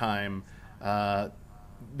next time. There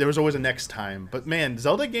was always a next time. But man,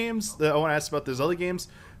 Zelda games. I want to ask about the Zelda games.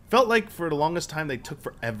 Felt like for the longest time they took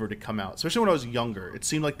forever to come out, especially when I was younger. It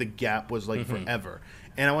seemed like the gap was like forever.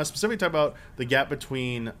 And I want to specifically talk about the gap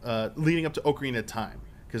between leading up to Ocarina of Time,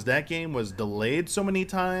 because that game was delayed so many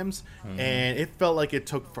times, and it felt like it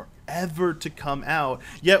took forever to come out.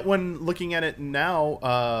 Yet when looking at it now,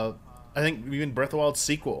 I think even Breath of the Wild's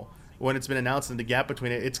sequel, when it's been announced, and the gap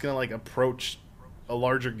between it, it's going to like approach a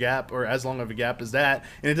larger gap, or as long of a gap as that,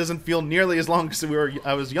 and it doesn't feel nearly as long as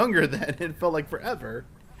I was younger then. It felt like forever.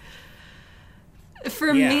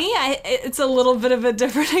 For me, it's a little bit of a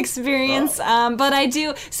different experience, but I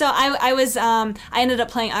do. So I ended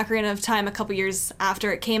up playing Ocarina of Time a couple years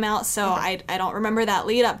after it came out, so I don't remember that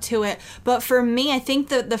lead up to it. But for me, I think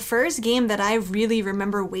the first game that I really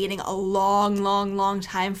remember waiting a long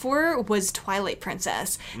time for was Twilight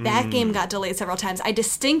Princess. That game got delayed several times. I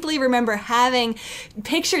distinctly remember having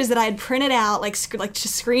pictures that I had printed out, like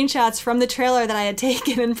just screenshots from the trailer that I had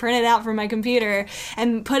taken and printed out from my computer,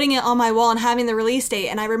 and putting it on my wall and having the release date.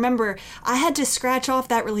 And I remember I had to scratch off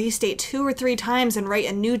that release date 2 or 3 times and write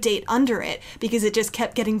a new date under it, because it just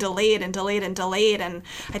kept getting delayed. And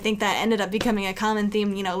I think that ended up becoming a common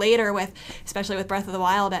theme, later, especially with Breath of the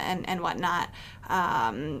Wild and whatnot.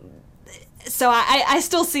 So I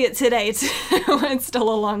still see it today. It's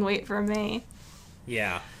still a long wait for me.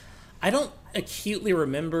 Yeah. I don't acutely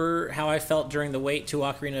remember how I felt during the wait to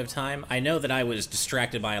Ocarina of Time. I know that I was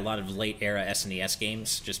distracted by a lot of late era SNES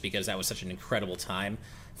games, just because that was such an incredible time.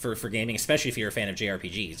 for gaming, especially if you're a fan of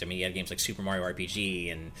JRPGs. I mean, you had games like Super Mario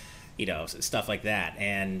RPG and stuff like that,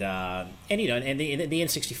 and the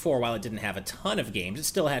N64, while it didn't have a ton of games, it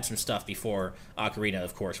still had some stuff before Ocarina,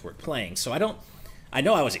 of course, worth playing. So I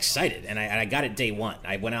know I was excited, and I got it day one.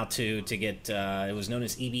 I went out to get it was known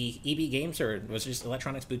as EB Games, or was it just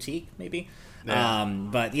Electronics Boutique, maybe? Yeah.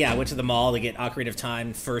 But yeah, I went to the mall to get Ocarina of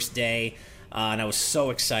Time first day. And I was so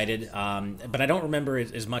excited, but I don't remember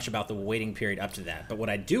as much about the waiting period up to that. But what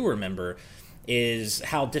I do remember is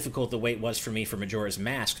how difficult the wait was for me for Majora's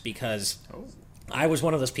Mask, because I was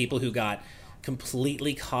one of those people who got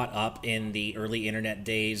completely caught up in the early internet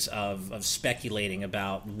days of speculating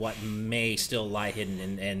about what may still lie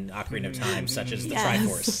hidden in Ocarina of Time, such as the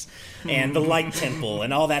Triforce and the Light Temple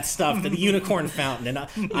and all that stuff, the Unicorn Fountain. And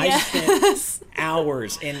I spent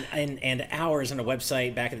hours and hours on a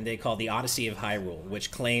website back in the day called the Odyssey of Hyrule,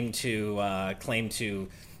 which claimed to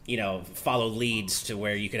follow leads to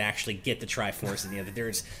where you could actually get the Triforce, and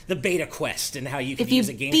there's the beta quest and how you can use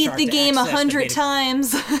a game beat shark the to game access 100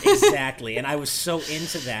 times. Exactly, and I was so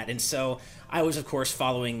into that, and so I was, of course,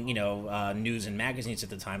 following news and magazines at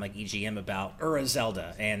the time, like EGM, about Ura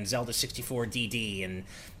Zelda and Zelda 64 DD,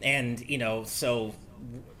 and so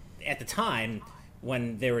at the time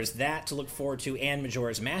when there was that to look forward to and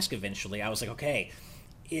Majora's Mask eventually, I was like, okay,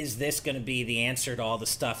 is this going to be the answer to all the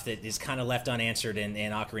stuff that is kind of left unanswered in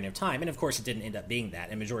Ocarina of Time? And of course, it didn't end up being that.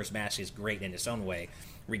 And Majora's Mask is great in its own way,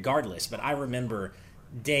 regardless. But I remember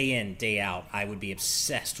day in, day out, I would be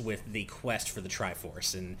obsessed with the quest for the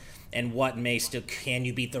Triforce and what may still, can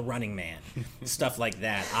you beat the Running Man? Stuff like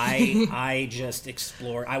that. I just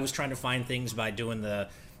explored. I was trying to find things by doing the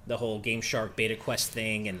whole Game Shark beta quest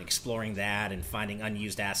thing and exploring that and finding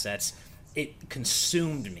unused assets. It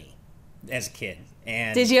consumed me as a kid.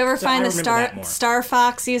 And did you ever find a Star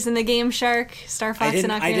Fox using the Game Shark? Star Fox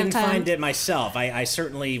in Ocarina of Time? I didn't find it myself. I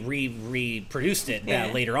certainly reproduced it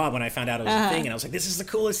later on when I found out it was a thing, and I was like, "This is the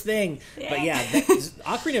coolest thing." Yeah. But yeah,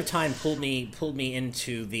 Ocarina of Time pulled me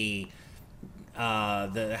into the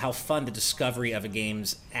how fun the discovery of a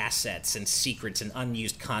game's assets and secrets and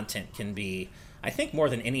unused content can be. I think more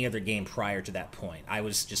than any other game prior to that point, I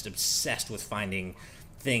was just obsessed with finding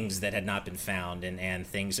things that had not been found and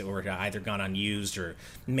things that were either gone unused or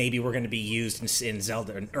maybe were going to be used in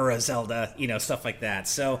Zelda and Ura Zelda, stuff like that.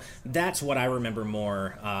 So that's what I remember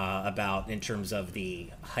more about in terms of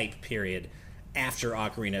the hype period after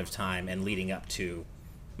Ocarina of Time and leading up to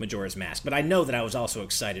Majora's Mask. But I know that I was also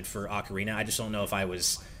excited for Ocarina. I just don't know if I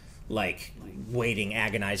was like waiting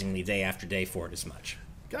agonizingly day after day for it as much.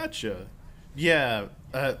 Gotcha. Yeah,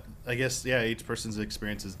 I guess each person's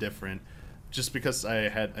experience is different. Just because I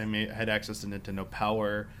had access to Nintendo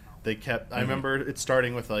Power, they kept. I remember it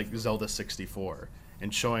starting with like Zelda 64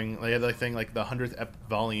 and showing the other thing, like the 100th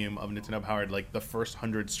volume of Nintendo Power, like the first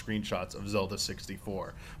 100 screenshots of Zelda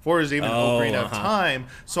 64. 4 is even Ocarina of Time,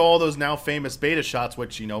 so all those now famous beta shots,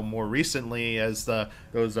 which more recently as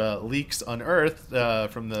those leaks unearthed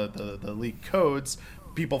from the leaked codes.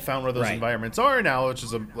 People found where those environments are now, which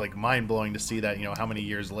is like mind-blowing to see that, how many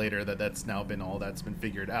years later that's now been all that's been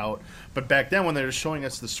figured out. But back then when they were showing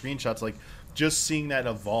us the screenshots, like just seeing that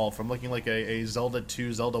evolve from looking like a Zelda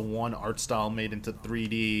 2, Zelda 1 art style made into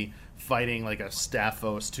 3D, fighting like a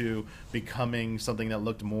Stalfos, to becoming something that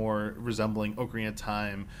looked more resembling Ocarina of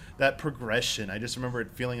Time. That progression, I just remember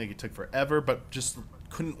it feeling like it took forever, but just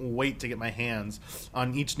couldn't wait to get my hands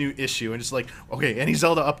on each new issue and just like, okay, any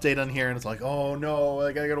Zelda update on here, and it's like, oh no,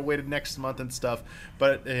 like I gotta wait next month and stuff.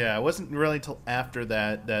 But yeah, it wasn't really until after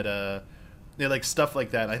that like stuff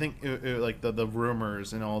like that. I think like the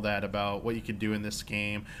rumors and all that about what you could do in this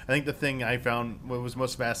game. I think the thing I found what was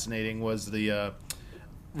most fascinating was the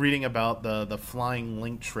reading about the flying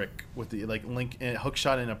Link trick with the like Link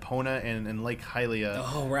hookshot in Epona and Lake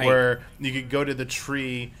Hylia, where you could go to the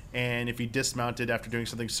tree, and if you dismounted after doing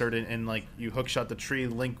something certain and like you hookshot the tree,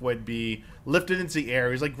 Link would be lifted into the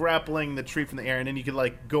air. He's like grappling the tree from the air, and then you could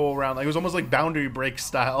like go around. Like it was almost like Boundary Break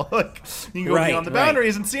style. Like you can go beyond the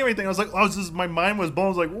boundaries and see everything. I was like, my mind was blown. I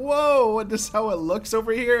was like, whoa, what is how it looks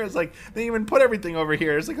over here? It's like they even put everything over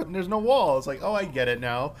here. It's like there's no wall. It's like, oh, I get it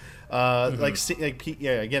now.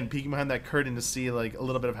 Again, peeking behind that curtain to see like a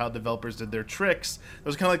little bit of how developers did their tricks. It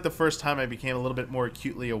was kind of like the first time I became a little bit more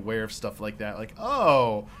acutely aware of stuff like that. Like,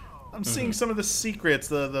 oh, I'm seeing some of the secrets,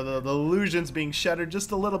 the illusions being shattered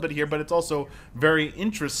just a little bit here, but it's also very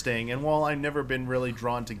interesting. And while I've never been really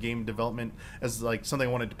drawn to game development as like something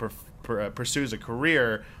I wanted to pursue as a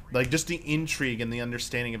career, like just the intrigue and the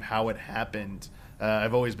understanding of how it happened,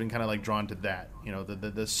 I've always been kind of like drawn to that.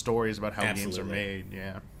 The stories about how games are made.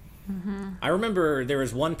 Yeah. I remember there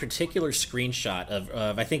was one particular screenshot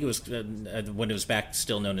of I think it was when it was back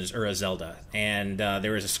still known as Ura Zelda, and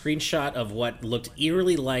there was a screenshot of what looked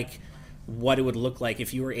eerily like what it would look like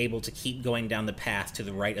if you were able to keep going down the path to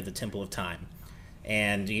the right of the Temple of Time.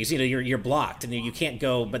 And you see, you're blocked and you can't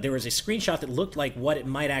go, but there was a screenshot that looked like what it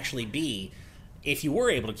might actually be if you were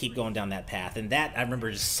able to keep going down that path. And that, I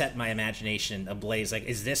remember, just set my imagination ablaze. Like,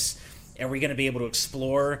 are we going to be able to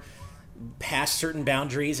explore past certain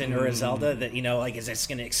boundaries in Ura Zelda that, like, is this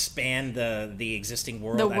going to expand the existing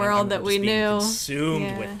world? The world that we knew.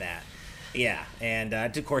 Consumed with that. Yeah, and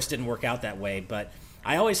it, of course, didn't work out that way, but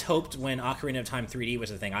I always hoped when Ocarina of Time 3D was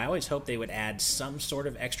a thing, I always hoped they would add some sort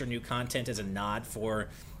of extra new content as a nod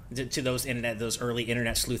to those early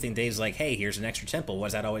internet sleuthing days, like, hey, here's an extra temple.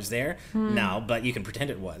 Was that always there? No, but you can pretend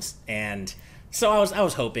it was. And so I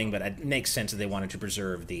was hoping, but it makes sense that they wanted to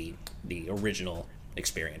preserve the original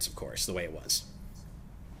experience, of course, the way it was.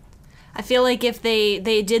 I feel like if they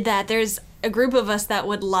did that, there's a group of us that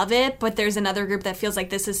would love it, but there's another group that feels like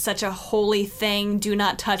this is such a holy thing. Do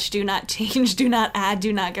not touch, do not change, do not add,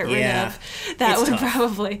 do not get rid of. That would tough.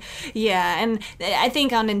 Probably, and I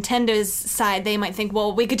think on Nintendo's side, they might think,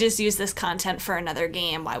 well, we could just use this content for another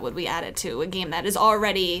game. Why would we add it to a game that is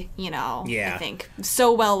already, I think,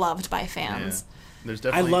 so well loved by fans? Yeah.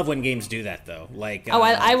 I love when games do that, though. Like,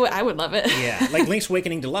 I would love it. Yeah, like Link's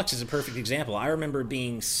Awakening Deluxe is a perfect example. I remember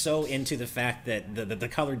being so into the fact that the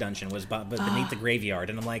color dungeon was beneath the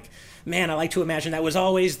graveyard, and I'm like, man, I like to imagine that was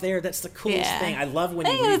always there. That's the coolest thing. I love when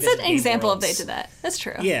you revisit that's an example worlds. If they did that. That's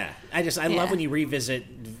true. Yeah, I love when you revisit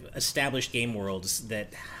established game worlds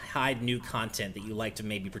that hide new content that you like to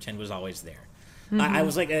maybe pretend was always there. I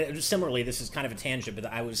was like, similarly, this is kind of a tangent, but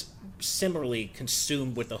I was similarly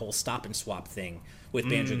consumed with the whole stop and swap thing with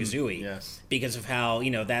Banjo-Kazooie. Yes. Because of how,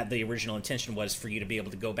 that the original intention was for you to be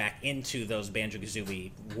able to go back into those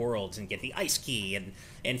Banjo-Kazooie worlds and get the ice key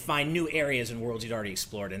and find new areas and worlds you'd already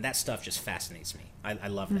explored. And that stuff just fascinates me. I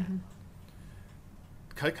love that.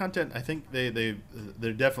 Cut content, I think there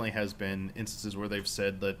definitely has been instances where they've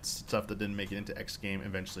said that stuff that didn't make it into X game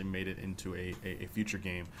eventually made it into a future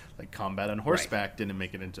game. Like Combat on Horseback didn't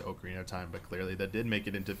make it into Ocarina of Time, but clearly that did make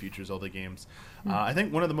it into future Zelda games. I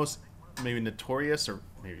think one of the most maybe notorious or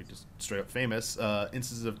maybe just straight up famous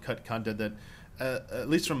instances of cut content that, at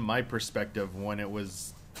least from my perspective, when it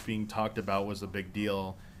was being talked about was a big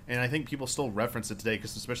deal. And I think people still reference it today,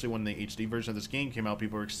 because especially when the HD version of this game came out,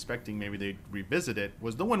 people were expecting maybe they'd revisit it,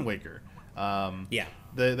 was The Wind Waker.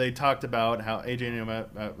 They talked about how AJ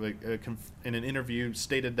Aonuma, in an interview,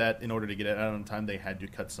 stated that in order to get it out on time, they had to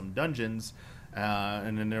cut some dungeons.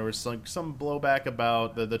 And then there was some blowback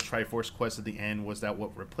about the Triforce quest at the end. Was that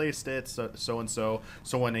what replaced it? So and so.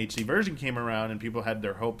 So when HD version came around and people had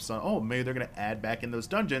their hopes on, maybe they're going to add back in those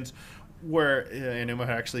dungeons, where Aonuma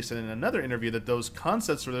actually said in another interview that those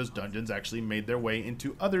concepts for those dungeons actually made their way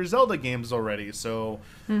into other Zelda games already. So,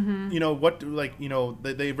 they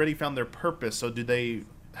already found their purpose. So do they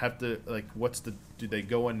have to, do they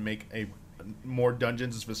go and make more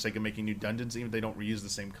dungeons just for the sake of making new dungeons, even if they don't reuse the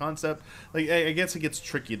same concept? Like, I guess it gets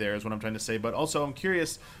tricky there, is what I'm trying to say. But also, I'm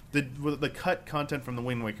curious, the cut content from the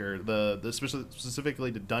Wind Waker,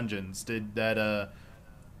 specifically the dungeons, did that?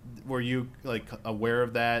 Were you aware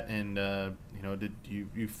of that, and did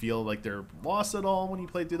you feel like they're lost at all when you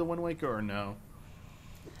played through the Wind Waker, or no?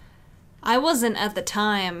 I wasn't at the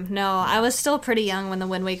time. No, I was still pretty young when the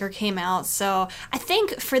Wind Waker came out. So I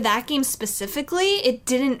think for that game specifically, it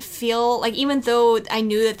didn't feel like, even though I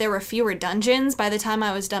knew that there were fewer dungeons by the time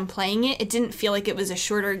I was done playing it, it didn't feel like it was a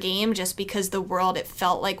shorter game, just because the world, it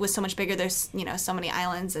felt like, was so much bigger. There's, so many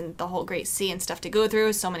islands and the whole Great Sea and stuff to go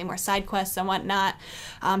through, so many more side quests and whatnot.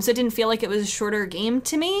 So it didn't feel like it was a shorter game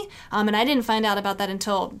to me. And I didn't find out about that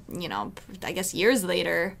until, I guess years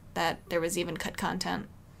later, that there was even cut content.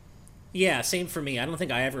 Yeah, same for me. I don't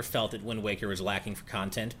think I ever felt that Wind Waker was lacking for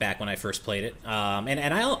content back when I first played it.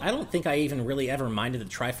 And I don't think I even really ever minded the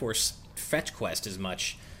Triforce fetch quest as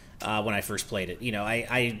much when I first played it.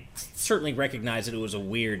 I certainly recognized that it was a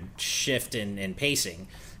weird shift in pacing.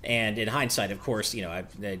 And in hindsight, of course, I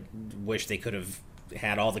wish they could have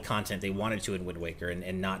had all the content they wanted to in Wind Waker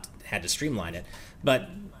and not had to streamline it. But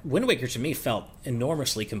Wind Waker to me felt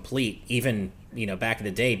enormously complete, even back in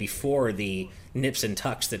the day before the nips and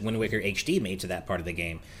tucks that Wind Waker HD made to that part of the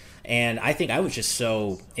game. And I think I was just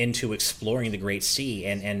so into exploring the Great Sea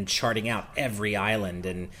and charting out every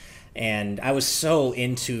island, and I was so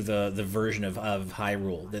into the version of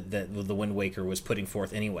Hyrule that the Wind Waker was putting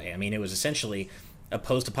forth anyway. I mean, it was essentially a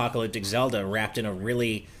post-apocalyptic Zelda wrapped in a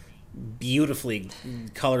really beautifully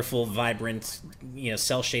colorful, vibrant,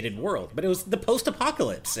 cel-shaded world. But it was the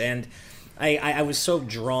post-apocalypse, and I was so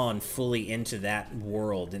drawn fully into that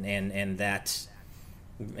world and that,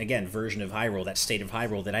 again, version of Hyrule, that state of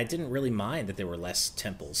Hyrule, that I didn't really mind that there were less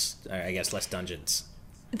temples, I guess less dungeons.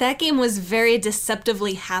 That game was very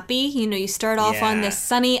deceptively happy. You know, you start off on Yeah. this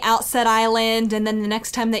sunny Outset Island, and then the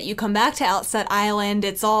next time that you come back to Outset Island,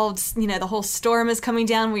 it's all, you know, the whole storm is coming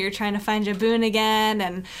down where you're trying to find Jaboon again,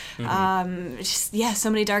 and just, yeah, so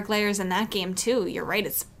many dark layers in that game, too. You're right,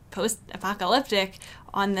 it's post-apocalyptic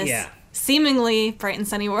on this Yeah. seemingly bright and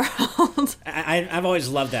sunny world. I've always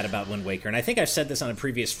loved that about Wind Waker, and I think I've said this on a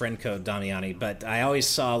previous friend code, Damiani, but I always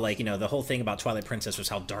saw, like, you know, the whole thing about Twilight Princess was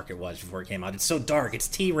how dark it was before it came out. It's so dark, it's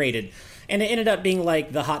T-rated, and it ended up being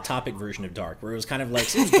like the Hot Topic version of dark, where it was kind of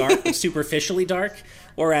like, it was dark, but superficially dark,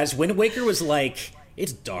 whereas Wind Waker was like,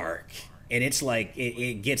 it's dark, and it's like,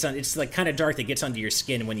 it gets on, it's like kind of dark that gets under your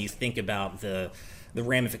skin when you think about the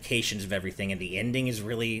ramifications of everything, and the ending is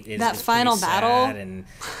really That is final pretty battle. sad, and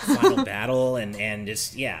final battle, and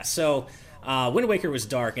it's, yeah. So Wind Waker was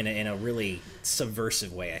dark in a really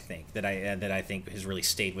subversive way, I think, that I think has really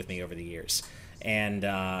stayed with me over the years, and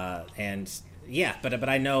yeah, but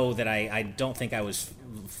I know that I don't think I was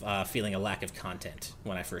feeling a lack of content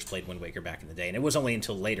when I first played Wind Waker back in the day, and it was only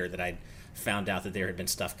until later that I found out that there had been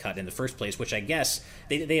stuff cut in the first place, which I guess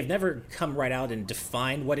they have never come right out and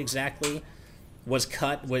defined what exactly was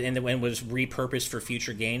cut and was repurposed for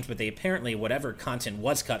future games, but they apparently, whatever content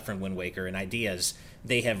was cut from Wind Waker and ideas,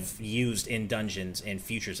 they have used in dungeons in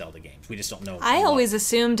future Zelda games. We just don't know. I what. always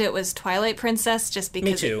assumed it was Twilight Princess just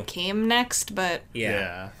because too. it came next, but...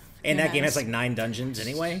 Yeah. And Who that game has knows? like 9 dungeons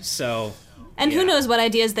anyway, so... And yeah. who knows what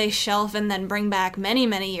ideas they shelf and then bring back many,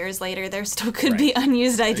 many years later. There still could be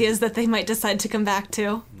unused ideas that they might decide to come back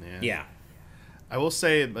to. Yeah. I will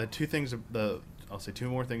say I'll say two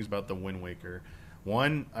more things about the Wind Waker.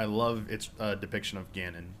 One, I love its depiction of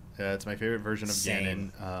Ganon. It's my favorite version of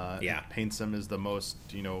Same. Ganon. Yeah. It paints him as the most,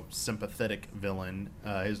 sympathetic villain. He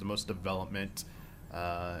has the most development.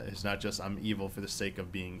 It's not just I'm evil for the sake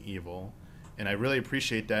of being evil, and I really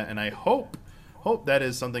appreciate that. And I hope that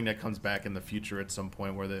is something that comes back in the future at some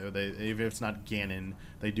point, where they even if it's not Ganon,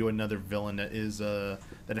 they do another villain that is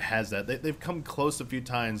that has that. They've come close a few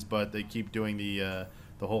times, but they keep doing the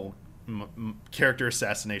whole character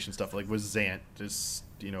assassination stuff, like with Zant. Just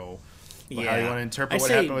how you want to interpret what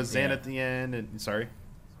happened with Zant at the end. And sorry.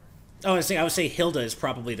 Oh, I would say Hilda is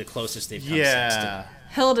probably the closest they've come Yeah.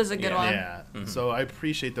 since. Hilda's a good one. Yeah. So I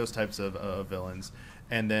appreciate those types of villains.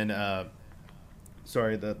 And then,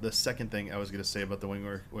 sorry, the second thing I was going to say about the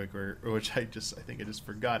Wind Waker, which I think I just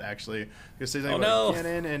forgot actually. I was going to say something about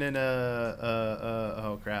Ganon, and then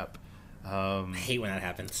oh crap. I hate when that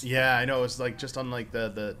happens. Yeah, I know. It's like just on like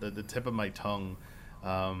the tip of my tongue.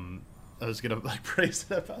 I was gonna like praise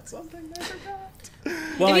it about something that I forgot.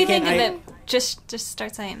 Well, if you think of it, just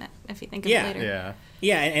start saying it. If you think of it later. Yeah.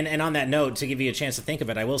 Yeah, and on that note, to give you a chance to think of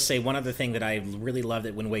it, I will say one other thing that I really loved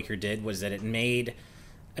that Wind Waker did was that it made...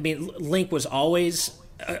 I mean, Link was always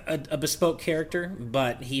a bespoke character,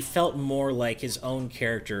 but he felt more like his own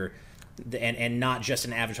character and not just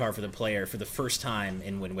an avatar for the player for the first time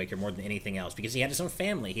in Wind Waker more than anything else, because he had his own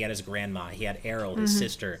family. He had his grandma. He had Errol, his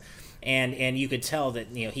sister. And you could tell that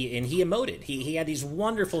he emoted. He had these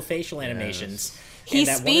wonderful facial animations. He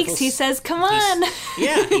speaks. He says, "Come on."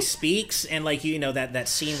 He speaks, and that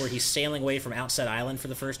scene where he's sailing away from Outset Island for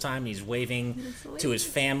the first time, and he's waving to his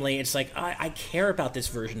family. It's like I care about this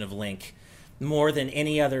version of Link more than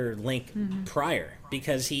any other Link prior,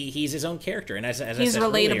 because he's his own character, and as he's I said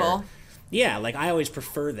relatable. Earlier, yeah, like I always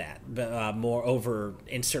prefer that, but more over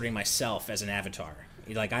inserting myself as an avatar.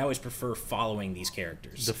 Like I always prefer following these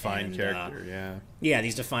characters. Defined character, yeah. Yeah,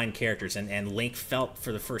 these defined characters, and Link felt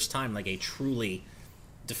for the first time like a truly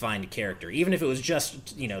defined character. Even if it was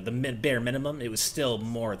just, the bare minimum, it was still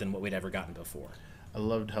more than what we'd ever gotten before. I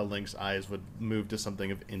loved how Link's eyes would move to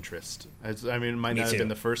something of interest. It might not have too. been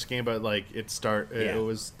the first game, but like it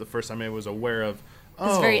was the first time I was aware of.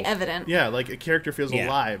 It's very evident. Yeah, like a character feels Yeah.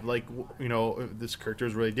 alive. Like, if this character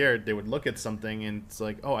is really there, they would look at something and it's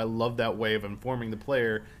like, oh, I love that way of informing the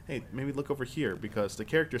player. Hey, maybe look over here, because the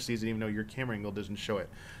character sees it even though your camera angle doesn't show it.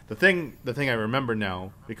 The thing I remember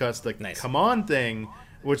now, because the come on thing,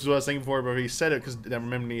 which is what I was thinking before, but he said it because that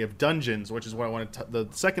reminded me of dungeons, which is what I wanted to, the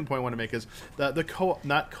second point I want to make is the co-op,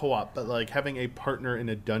 not co-op, but like having a partner in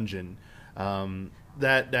a dungeon.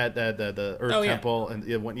 The Earth Temple and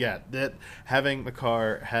that having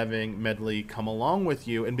Makar, having Medley come along with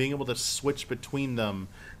you and being able to switch between them.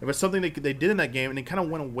 It was something they did in that game and they kind of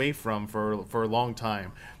went away from for a long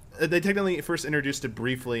time. They technically first introduced it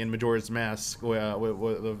briefly in Majora's Mask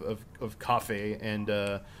of Coffee, and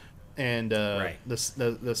and Right. the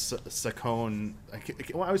Sakon.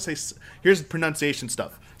 Well, I would say here's pronunciation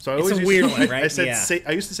stuff. So I It's always a used weird to, one, right? I said Yeah.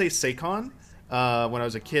 I used to say Sakon when I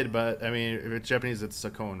was a kid, but I mean if it's Japanese, it's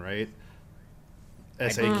Sakon, right?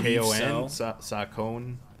 Sakon,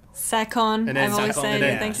 Sakon. Sakon. And then I've always Sakon, said, and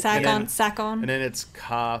then- I think and then- Sakon. And then it's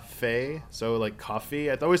cafe, so like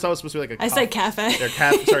coffee. I always thought it was supposed to be like a. I said cafe. Or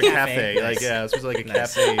sorry, Cafe. cafe. Nice. Like yeah, it's supposed to be like a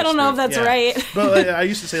Nice. cafe. I don't know if street. that's Yeah. right. But like, I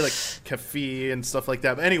used to say like cafe and stuff like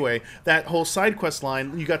that. But anyway, that whole side quest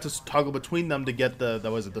line, you got to toggle between them to get the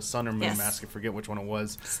was it the sun or moon Yes. mask? I forget which one it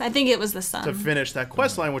was. I think it was the sun. To finish that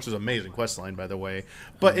quest line, which was an amazing quest line, by the way.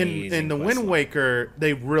 But in Amazing the quest Wind line. Waker,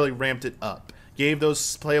 they really ramped it up. Gave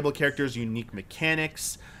those playable characters unique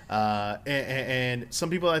mechanics. And some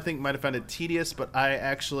people I think might have found it tedious, but I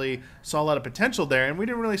actually saw a lot of potential there, and we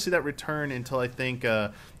didn't really see that return until I think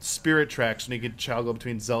Spirit Tracks, when you could toggle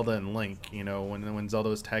between Zelda and Link. You know, when Zelda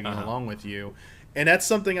was tagging along with you, and that's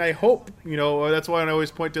something I hope. You know, that's why I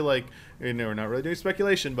always point to like, you know, we're not really doing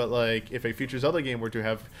speculation, but like if a future Zelda game were to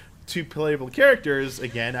have two playable characters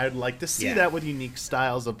again, I'd like to see Yeah. that with unique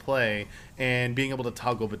styles of play and being able to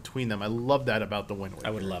toggle between them. I love that about the Wind Waker.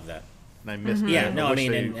 I would love that. And I missed Yeah, that. no, I wish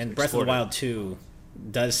mean, they and Breath of the explored it. Wild 2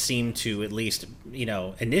 does seem to at least, you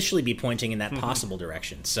know, initially be pointing in that possible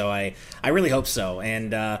direction. So I really hope so.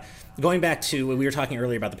 And going back to what we were talking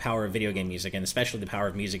earlier about the power of video game music, and especially the power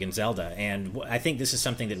of music in Zelda, and I think this is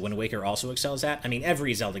something that Wind Waker also excels at. I mean,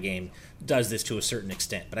 every Zelda game does this to a certain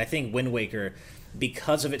extent, but I think Wind Waker,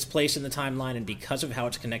 because of its place in the timeline and because of how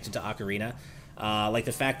it's connected to Ocarina, like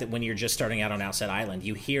the fact that when you're just starting out on Outset Island,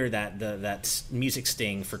 you hear that music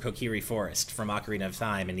sting for Kokiri Forest from Ocarina of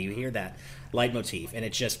Time, and you hear that leitmotif, and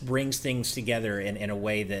it just brings things together in a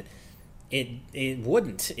way that it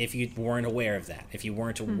wouldn't if you weren't aware of that, if you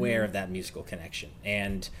weren't aware of that musical connection.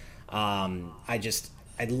 And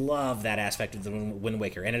I love that aspect of the Wind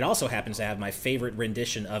Waker, and it also happens to have my favorite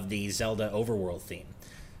rendition of the Zelda overworld theme.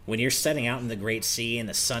 When you're setting out in the Great Sea and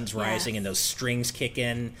the sun's rising and those strings kick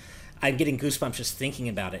in, I'm getting goosebumps just thinking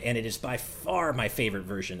about it, and it is by far my favorite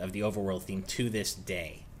version of the overworld theme to this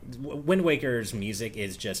day. Wind Waker's music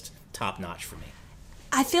is just top-notch for me.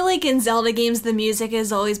 I feel like in Zelda games, the music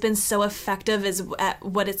has always been so effective at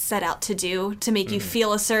what it's set out to do, to make you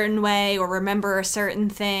feel a certain way or remember a certain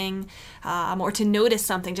thing, or to notice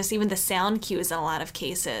something, just even the sound cues in a lot of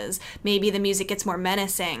cases. Maybe the music gets more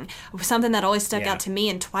menacing. Something that always stuck Yeah. out to me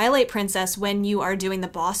in Twilight Princess, when you are doing the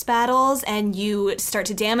boss battles and you start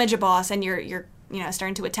to damage a boss and you're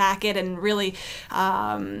starting to attack it and really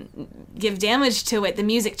give damage to it, the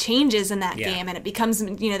music changes in that Yeah. game and it becomes,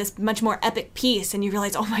 this much more epic piece, and you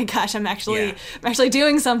realize, oh my gosh, I'm actually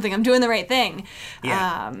doing something. I'm doing the right thing.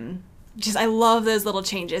 Yeah. I love those little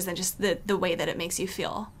changes and just the way that it makes you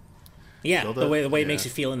feel. Yeah, Zelda, the way it yeah. makes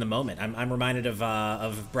you feel in the moment. I'm reminded of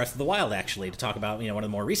Breath of the Wild, actually, to talk about one of the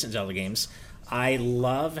more recent Zelda games. I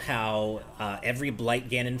love how every Blight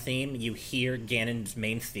Ganon theme, you hear Ganon's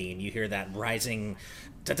main theme. You hear that rising,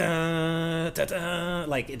 ta-da, ta-da,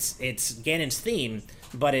 like it's Ganon's theme,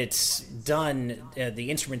 but it's done.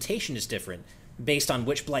 The instrumentation is different based on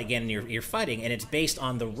which Blight Ganon you're fighting, and it's based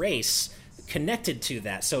on the race connected to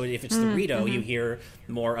that. So if it's the Rito, you hear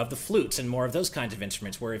more of the flutes and more of those kinds of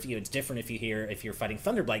instruments. Where it's different if you're fighting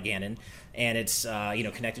Thunderblight Ganon, and it's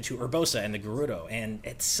connected to Urbosa and the Gerudo, and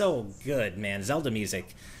it's so good, man. Zelda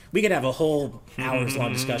music. We could have a whole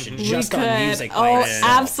hours-long discussion just on music. by Oh, itself.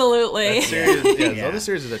 absolutely. That series, Yeah. Zelda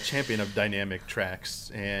series is a champion of dynamic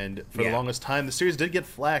tracks, and for the Yeah. longest time, the series did get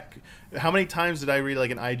flack. How many times did I read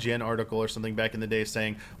like an IGN article or something back in the day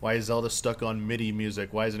saying, "Why is Zelda stuck on MIDI music?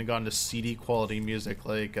 Why hasn't it gone to CD quality music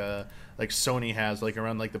like Sony has, like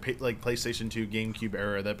around like the PlayStation 2, GameCube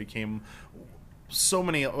era that became." So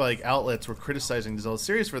many like outlets were criticizing the Zelda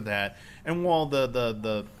series for that, and while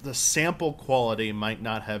the sample quality might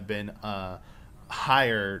not have been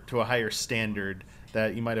higher to a higher standard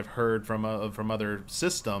that you might have heard from other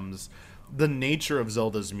systems, the nature of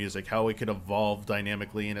Zelda's music, how it could evolve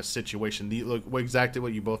dynamically in a situation, exactly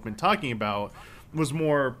what you both been talking about, was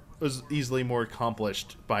easily more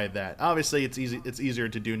accomplished by that. Obviously, it's easier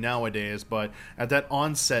to do nowadays, but at that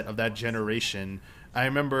onset of that generation, I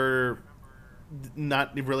remember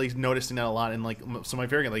not really noticing that a lot in like some of my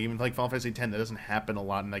favorite games, like even like Final Fantasy X. That doesn't happen a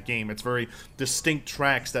lot in that game. It's very distinct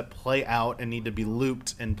tracks that play out and need to be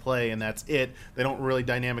looped and play, and that's it. They don't really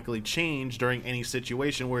dynamically change during any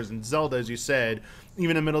situation. Whereas in Zelda, as you said,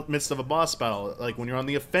 even in the midst of a boss battle, like when you're on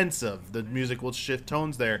the offensive, the music will shift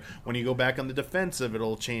tones there. When you go back on the defensive,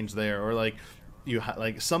 it'll change there, or like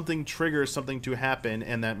something triggers something to happen,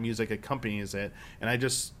 and that music accompanies it. And I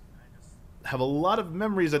just have a lot of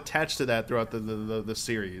memories attached to that throughout the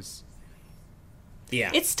series. Yeah.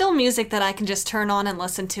 It's still music that I can just turn on and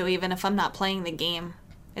listen to even if I'm not playing the game.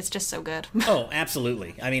 It's just so good. Oh,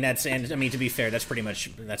 absolutely. I mean, to be fair,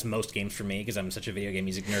 that's most games for me because I'm such a video game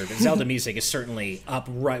music nerd. But Zelda music is certainly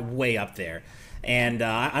way up there. And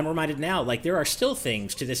I'm reminded now, like, there are still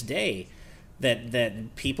things to this day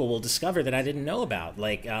that people will discover that I didn't know about.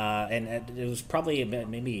 Like, and it was probably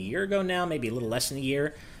maybe a year ago now, maybe a little less than a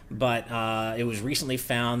year, but it was recently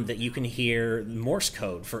found that you can hear Morse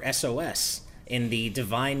code for SOS in the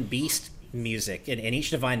Divine Beast music. In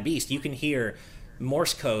each Divine Beast, you can hear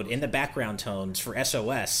Morse code in the background tones for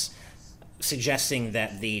SOS, suggesting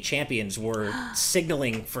that the champions were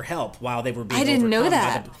signaling for help while they were being I didn't know overcome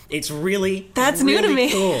that. It's really That's new to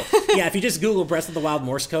me. Cool. Yeah, if you just Google Breath of the Wild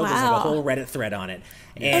Morse code, there's like a whole Reddit thread on it.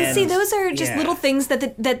 And see, those are just little things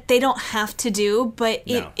that they don't have to do, but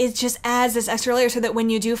it just adds this extra layer so that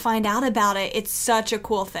when you do find out about it, it's such a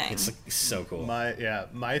cool thing. It's so cool.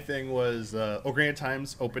 My thing was Ocarina of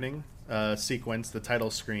Time's opening sequence, the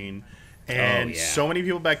title screen. And so many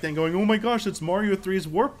people back then going, oh my gosh, it's Mario 3's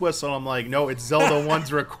Warp Whistle. I'm like, no, it's Zelda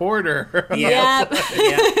 1's recorder. Yeah. But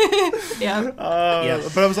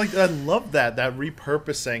I was like, I love that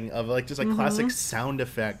repurposing of like just a classic sound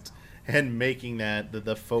effect and making that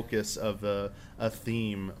the focus of a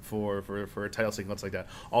theme for a title sequence like that.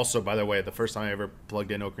 Also, by the way, the first time I ever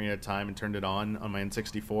plugged in Ocarina of Time and turned it on my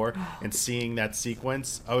N64 and seeing that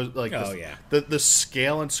sequence, I was like, the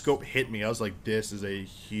scale and scope hit me. I was like, this is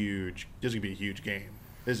gonna be a huge game.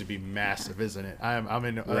 This would be massive, isn't it? I'm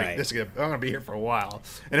gonna be here for a while,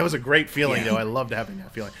 and it was a great feeling though. I loved having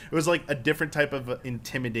that feeling. It was like a different type of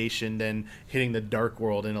intimidation than hitting the Dark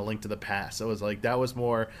World in A Link to the Past. It was like that was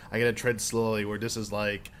more. I gotta tread slowly. Where this is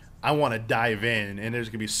like I want to dive in, and there's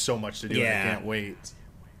gonna be so much to do. And I can't wait.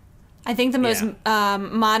 I think the most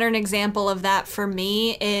modern example of that for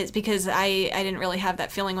me is because I didn't really have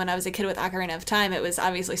that feeling when I was a kid with Ocarina of Time. It was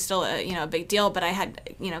obviously still a big deal, but I had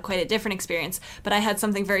quite a different experience. But I had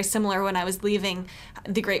something very similar when I was leaving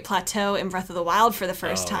the Great Plateau in Breath of the Wild for the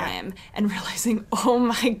first time and realizing, oh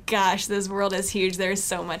my gosh, this world is huge. There's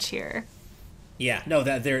so much here. Yeah, no,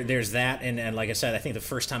 there's that, and like I said, I think the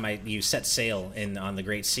first time you set sail on the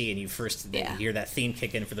Great Sea and you hear that theme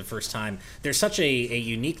kick in for the first time, there's such a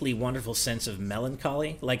uniquely wonderful sense of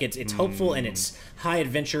melancholy. Like it's hopeful and it's high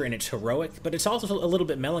adventure and it's heroic, but it's also a little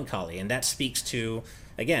bit melancholy, and that speaks to,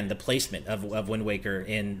 again, the placement of Wind Waker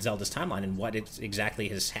in Zelda's timeline and what exactly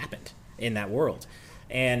has happened in that world.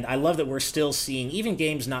 And I love that we're still seeing even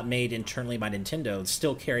games not made internally by Nintendo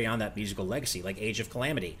still carry on that musical legacy, like Age of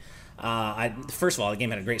Calamity. First of all, the game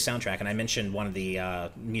had a great soundtrack, and I mentioned one of the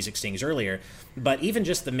music stings earlier, but even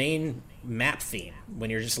just the main map theme, when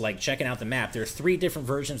you're just like checking out the map, there are 3 different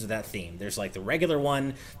versions of that theme. There's like the regular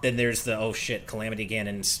one, then there's the oh shit, Calamity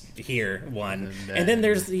Ganon's here one, and then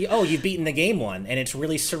there's the you've beaten the game one, and it's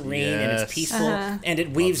really serene and it's peaceful, and it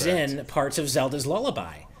weaves in parts of Zelda's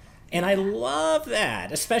Lullaby. And I love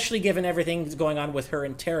that, especially given everything that's going on with her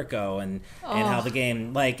and Terrico and how the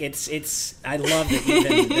game, like, it's I love that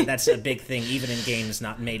even that's a big thing, even in games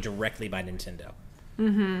not made directly by Nintendo.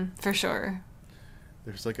 Mm-hmm, for sure.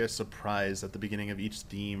 There's like a surprise at the beginning of each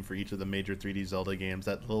theme for each of the major 3D Zelda games,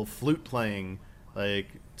 that little flute playing, like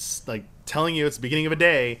telling you it's the beginning of a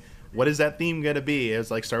day. What is that theme going to be? It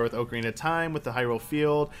was like start with Ocarina of Time with the Hyrule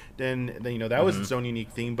Field. Then that was its own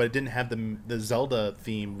unique theme, but it didn't have the Zelda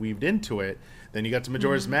theme weaved into it. Then you got to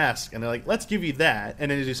Majora's Mask, and they're like, let's give you that. And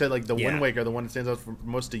then as you said, like the Wind Waker, the one that stands out for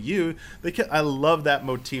most of you, I love that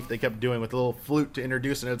motif they kept doing with the little flute to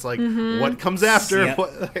introduce, and it's like, what comes after? Yep.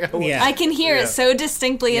 I can hear it so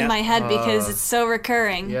distinctly in my head because it's so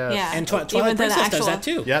recurring. Yes. And Twilight Princess does that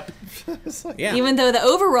too. Yep. Even though the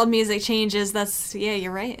overworld music changes,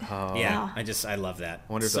 you're right. I love that.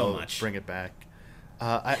 I wonder if so they'll much. bring it back.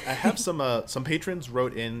 I have some patrons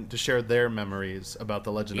wrote in to share their memories about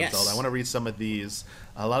The Legend of Zelda. I want to read some of these.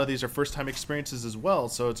 A lot of these are first-time experiences as well,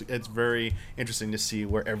 so it's very interesting to see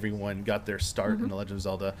where everyone got their start in The Legend of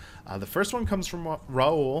Zelda. The first one comes from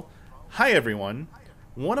Raul. Hi, everyone.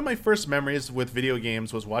 One of my first memories with video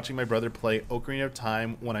games was watching my brother play Ocarina of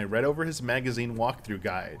Time when I read over his magazine walkthrough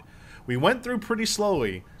guide. We went through pretty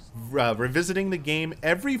slowly, revisiting the game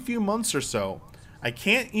every few months or so. I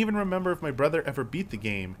can't even remember if my brother ever beat the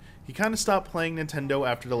game. He kind of stopped playing Nintendo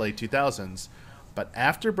after the late 2000s. But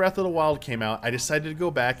after Breath of the Wild came out, I decided to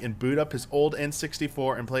go back and boot up his old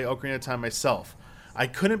N64 and play Ocarina of Time myself. I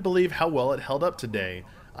couldn't believe how well it held up today.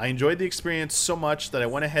 I enjoyed the experience so much that I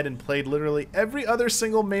went ahead and played literally every other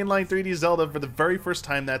single mainline 3D Zelda for the very first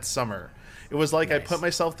time that summer. It was like I put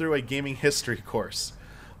myself through a gaming history course.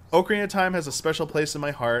 Ocarina of Time has a special place in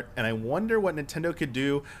my heart, and I wonder what Nintendo could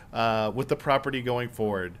do with the property going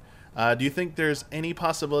forward. Do you think there's any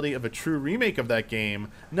possibility of a true remake of that game,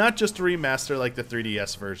 not just a remaster like the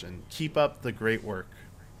 3DS version? Keep up the great work.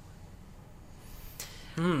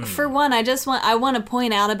 For one, I want to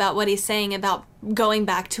point out about what he's saying about going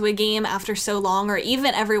back to a game after so long, or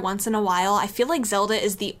even every once in a while. I feel like Zelda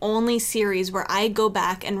is the only series where I go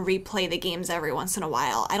back and replay the games every once in a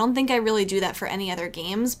while. I don't think I really do that for any other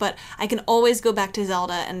games, but I can always go back to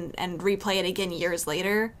Zelda and replay it again years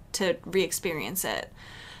later to re-experience it.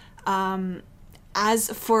 As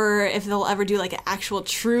for if they'll ever do like an actual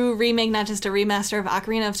true remake, not just a remaster of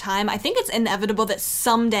Ocarina of Time, I think it's inevitable that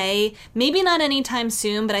someday, maybe not anytime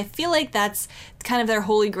soon, but I feel like that's kind of their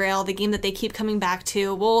holy grail, the game that they keep coming back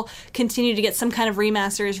to. We'll continue to get some kind of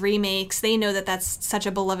remasters, remakes. They know that that's such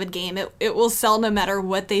a beloved game. It will sell no matter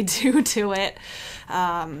what they do to it.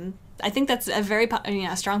 I think that's a very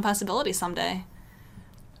strong possibility someday.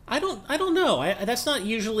 I don't know. That's not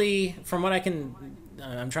usually, from what I can...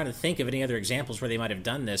 I'm trying to think of any other examples where they might have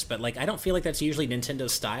done this, but like I don't feel like that's usually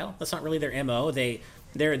Nintendo's style. That's not really their MO.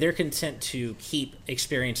 They're content to keep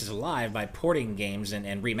experiences alive by porting games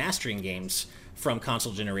and remastering games from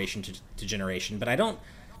console generation to generation. But I don't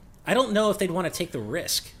know if they'd want to take the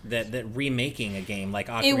risk that remaking a game like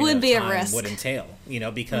Ocarina of Time would entail.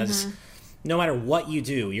 Because no matter what you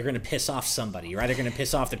do, you're going to piss off somebody. You're either going to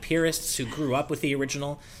piss off the purists who grew up with the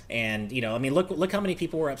original, and look how many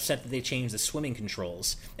people were upset that they changed the swimming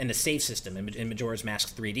controls and the save system in Majora's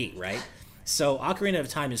Mask 3D, right? So Ocarina of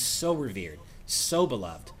Time is so revered, so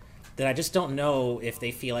beloved, that I just don't know if they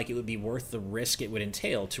feel like it would be worth the risk it would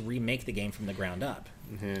entail to remake the game from the ground up.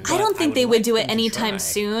 I don't think they would do it anytime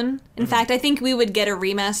soon. In fact, I think we would get a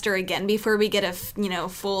remaster again before we get a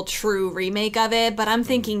full true remake of it. But I'm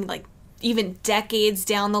thinking like even decades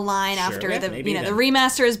down the line after the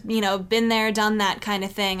remaster has been there, done that kind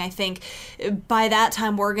of thing. I think by that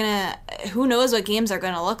time who knows what games are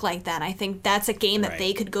gonna look like then. I think that's a game that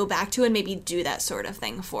they could go back to and maybe do that sort of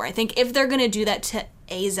thing for. I think if they're gonna do that to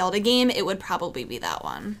a Zelda game, it would probably be that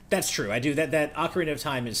one. That's true. I do that Ocarina of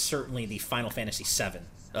Time is certainly the Final Fantasy VII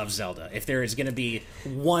of Zelda. If there is going to be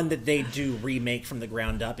one that they do remake from the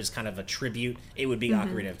ground up as kind of a tribute, it would be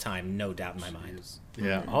Ocarina of Time, no doubt in my mind.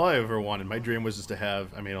 Yeah, all I ever wanted, my dream was just to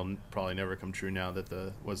have, it'll probably never come true now that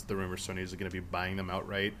the rumor Sony is going to be buying them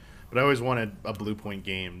outright, but I always wanted a Blue Point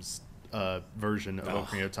Games version of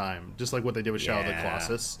Ocarina of Time, just like what they did with Shadow of the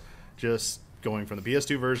Colossus, just going from the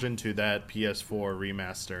PS2 version to that PS4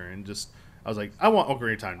 remaster, and just I was like, I want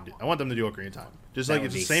Ocarina of Time. I want them to do Ocarina of Time. Just like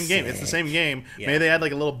it's the same game. It's the same game. Yeah. Maybe they add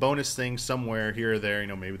like a little bonus thing somewhere here or there.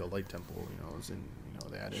 Maybe the Light Temple. Is in.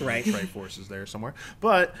 They added Triforces there somewhere.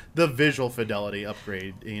 But the visual fidelity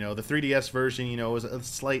upgrade. The 3DS version. Was a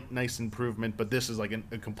slight nice improvement, but this is like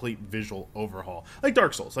a complete visual overhaul. Like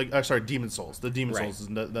Dark Souls. Demon Souls. The Demon Souls is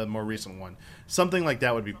the more recent one. Something like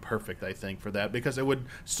that would be perfect, I think, for that, because it would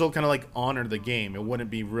still kind of like honor the game. It wouldn't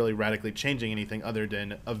be really radically changing anything other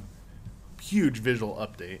than a huge visual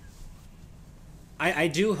update. I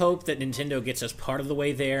do hope that Nintendo gets us part of the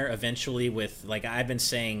way there eventually with, like I've been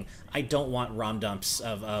saying, I don't want ROM dumps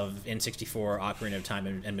of N64, Ocarina of Time,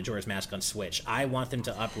 and Majora's Mask on Switch. I want them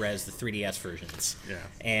to up-res the 3DS versions. Yeah.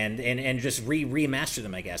 And just remaster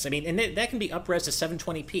them, I guess. And that can be up-res to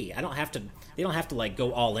 720p. They don't have to like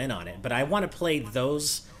go all in on it, but I want to play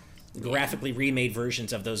those graphically remade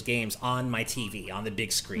versions of those games on my TV, on the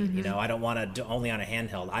big screen. I don't want to do only on a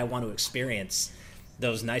handheld. I want to experience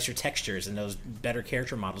those nicer textures and those better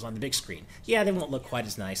character models on the big screen. Yeah, they won't look quite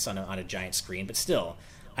as nice on a giant screen, but still,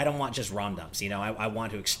 I don't want just ROM dumps. I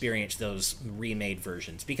want to experience those remade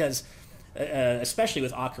versions because, especially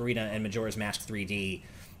with Ocarina and Majora's Mask 3D,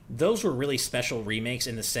 those were really special remakes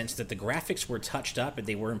in the sense that the graphics were touched up and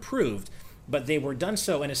they were improved, but they were done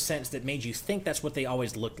so in a sense that made you think that's what they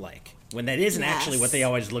always looked like, when that isn't actually what they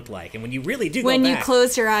always looked like. And when you really do when go you back,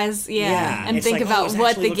 close your eyes, and think about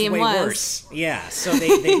what the game was. Worse. Yeah, so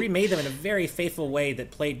they remade them in a very faithful way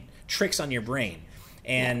that played tricks on your brain.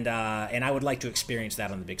 And I would like to experience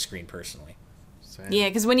that on the big screen personally. Yeah,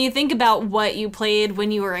 because when you think about what you played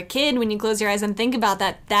when you were a kid, when you close your eyes and think about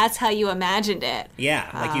that, that's how you imagined it. Yeah,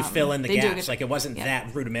 like you fill in the gaps. Like it wasn't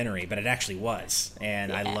that rudimentary, but it actually was.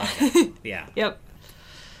 And I love it. Yeah. Yep.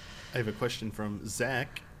 I have a question from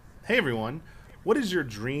Zach. Hey, everyone. What is your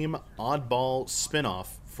dream oddball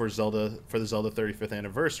spin-off for the Zelda 35th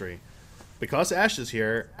anniversary? Because Ash is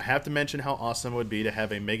here, I have to mention how awesome it would be to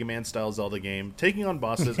have a Mega Man-style Zelda game, taking on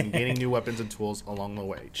bosses and gaining new weapons and tools along the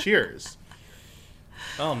way. Cheers.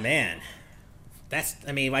 Oh man,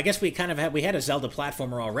 I guess we kind of had a Zelda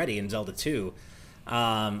platformer already in Zelda 2,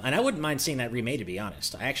 and I wouldn't mind seeing that remade. To be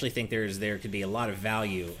honest, I actually think there could be a lot of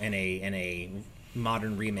value in a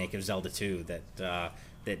modern remake of Zelda 2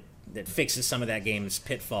 that that fixes some of that game's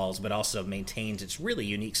pitfalls, but also maintains its really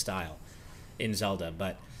unique style in Zelda.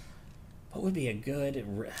 But what would be a good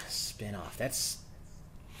spin-off?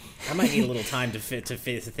 I might need a little time to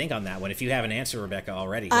think on that one. If you have an answer, Rebecca,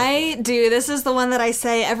 already. I do. This is the one that I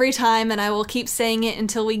say every time, and I will keep saying it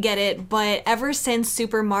until we get it. But ever since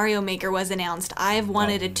Super Mario Maker was announced, I've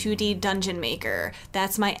wanted a 2D dungeon maker.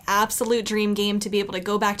 That's my absolute dream game, to be able to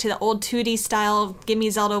go back to the old 2D style. Give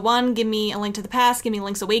me Zelda 1, give me A Link to the Past, give me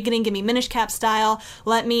Link's Awakening, give me Minish Cap style.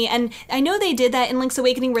 And I know they did that in Link's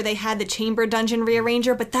Awakening where they had the chamber dungeon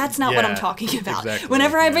rearranger, but that's not what I'm talking about. Exactly,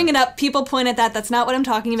 Whenever I bring it up, people point at that. That's not what I'm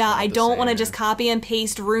talking about. I don't want to just copy and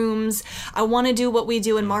paste rooms. I want to do what we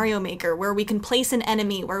do in Mario Maker, where we can place an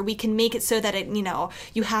enemy, where we can make it so that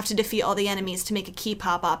you have to defeat all the enemies to make a key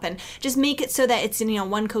pop up, and just make it so that it's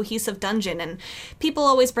one cohesive dungeon. And people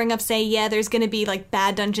always bring up, say, yeah, there's going to be like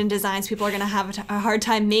bad dungeon designs. People are going to have a hard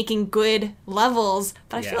time making good levels,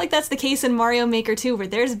 but I feel like that's the case in Mario Maker too, where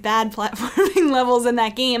there's bad platforming levels in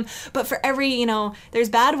that game. But for every there's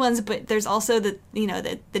bad ones, but there's also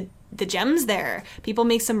the gems there. People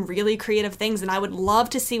make some really creative things, and I would love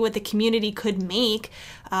to see what the community could make.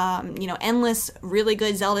 Endless really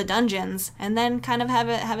good Zelda dungeons, and then kind of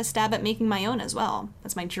have a stab at making my own as well.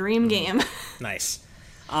 That's my dream game. Nice.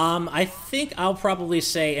 I think I'll probably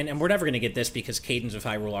say, and we're never going to get this because Cadence of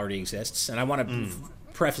Hyrule already exists, and I want to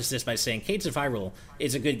preface this by saying Cadence of Hyrule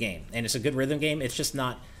is a good game, and it's a good rhythm game. It's just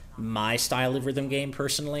not my style of rhythm game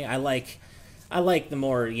personally. I like the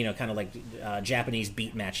more, kind of like Japanese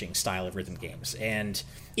beat matching style of rhythm games. And,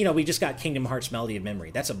 we just got Kingdom Hearts Melody of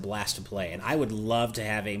Memory. That's a blast to play. And I would love to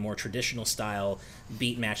have a more traditional style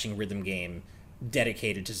beat matching rhythm game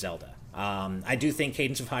dedicated to Zelda. I do think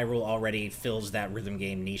Cadence of Hyrule already fills that rhythm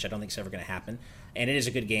game niche. I don't think it's ever going to happen. And it is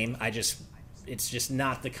a good game. It's just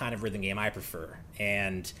not the kind of rhythm game I prefer.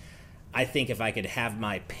 And I think if I could have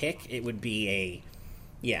my pick, it would be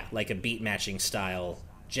like a beat matching style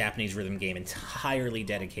Japanese rhythm game entirely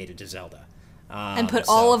dedicated to Zelda. And put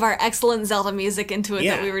all of our excellent Zelda music into it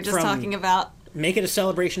that we were just talking about. Make it a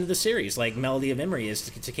celebration of the series, like Melody of Memory is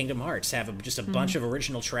to Kingdom Hearts. Have just a bunch of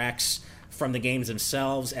original tracks from the games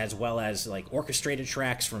themselves, as well as like orchestrated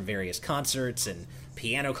tracks from various concerts and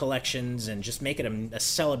piano collections, and just make it a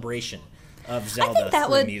celebration of Zelda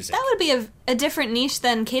through music. That would be a different niche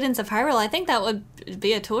than Cadence of Hyrule. I think that would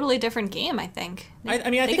be a totally different game, I think. I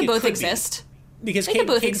think they could both exist. Because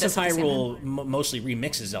Cadence of Hyrule mostly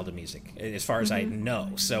remixes Zelda music, as far as I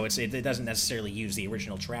know. So it doesn't necessarily use the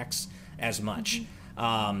original tracks as much.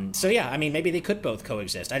 Maybe they could both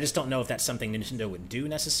coexist. I just don't know if that's something Nintendo would do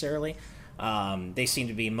necessarily. They seem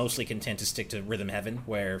to be mostly content to stick to Rhythm Heaven,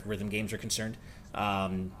 where rhythm games are concerned.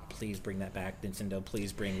 Please bring that back, Nintendo.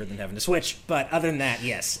 Please bring Rhythm Heaven to Switch. But other than that,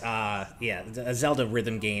 yes. A Zelda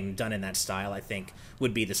rhythm game done in that style, I think,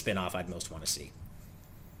 would be the spin-off I'd most want to see.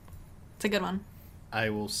 It's a good one. I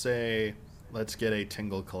will say, let's get a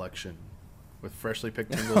Tingle collection with freshly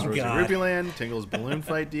picked Tingle's Rosy Rupee Land, Tingle's Balloon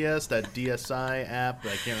Fight DS, that DSi app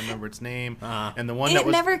that I can't remember its name, and the one that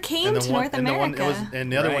was never came to North America. And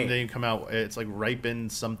the other one didn't come out. It's like Ripen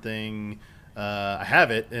something. I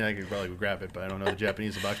have it, and I could probably go grab it, but I don't know the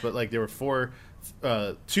Japanese box. But like there were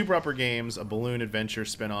two proper games, a balloon adventure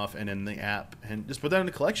spinoff, and then the app, and just put that in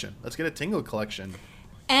the collection. Let's get a Tingle collection.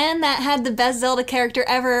 And that had the best Zelda character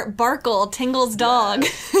ever, Barkle, Tingle's dog.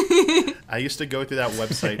 I used to go through that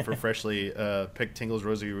website for freshly picked Tingle's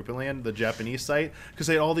Rosy Rupee Land, the Japanese site, because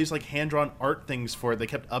they had all these like hand-drawn art things for it. They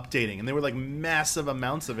kept updating, and they were like massive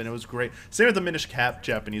amounts of it. And it was great. Same with the Minish Cap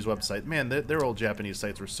Japanese website. Man, their old Japanese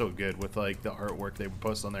sites were so good with like the artwork they would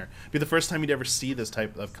post on there. It'd be the first time you'd ever see this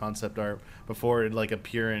type of concept art before it like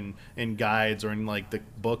appear in guides or in like the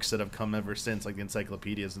books that have come ever since, like the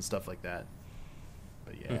encyclopedias and stuff like that.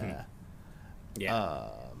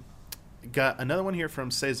 Got another one here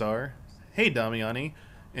from Cesar. Hey, Damiani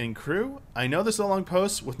and crew. I know this is a long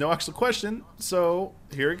post with no actual question, so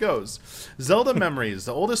here it goes. Zelda memories.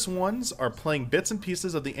 The oldest ones are playing bits and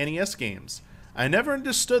pieces of the NES games. I never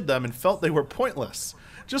understood them and felt they were pointless.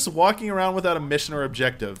 Just walking around without a mission or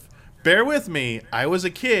objective. Bear with me, I was a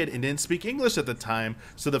kid and didn't speak English at the time,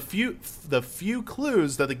 so the few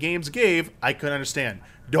clues that the games gave, I couldn't understand.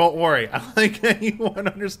 Don't worry, I don't think anyone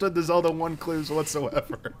understood the Zelda 1 clues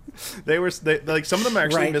whatsoever. They like some of them are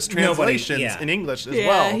actually mistranslations in English as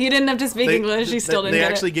well. Yeah, he didn't have to speak English. He still didn't. They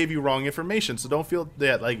actually gave you wrong information, so don't feel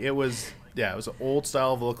like it was an old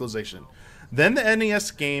style of localization. Then the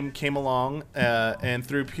NES game came along, and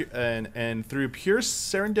through pure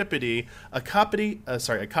serendipity, a copy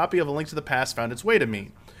of A Link to the Past found its way to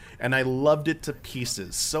me, and I loved it to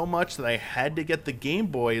pieces so much that I had to get the Game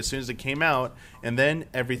Boy as soon as it came out, and then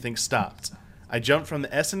everything stopped. I jumped from the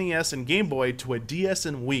SNES and Game Boy to a DS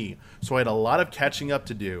and Wii, so I had a lot of catching up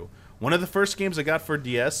to do. One of the first games I got for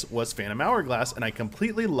DS was Phantom Hourglass, and I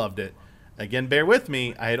completely loved it. Again, bear with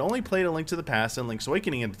me, I had only played A Link to the Past and Link's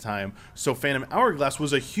Awakening at the time, so Phantom Hourglass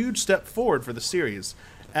was a huge step forward for the series.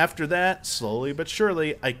 After that, slowly but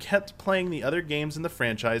surely, I kept playing the other games in the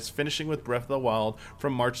franchise, finishing with Breath of the Wild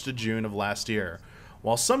from March to June of last year.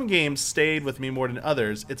 While some games stayed with me more than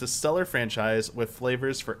others, it's a stellar franchise with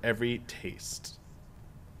flavors for every taste.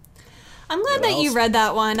 I'm glad that you read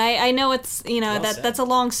that one. I know it's, that's a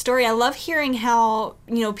long story. I love hearing how,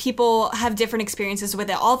 people have different experiences with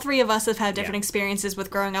it. All three of us have had different experiences with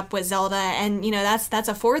growing up with Zelda, and, that's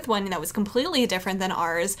a fourth one that was completely different than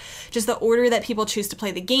ours. Just the order that people choose to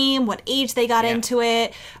play the game, what age they got into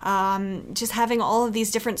it, just having all of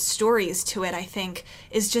these different stories to it, I think,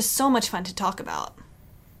 is just so much fun to talk about.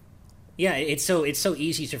 Yeah, it's so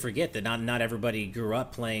easy to forget that not everybody grew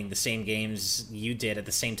up playing the same games you did at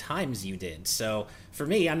the same time as you did. So for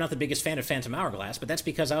me, I'm not the biggest fan of Phantom Hourglass, but that's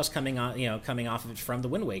because I was coming off of it from the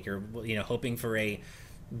Wind Waker, hoping for a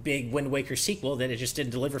big Wind Waker sequel that it just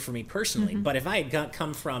didn't deliver for me personally. Mm-hmm. But if I had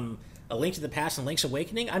come from A Link to the Past and Link's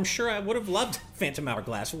Awakening, I'm sure I would have loved Phantom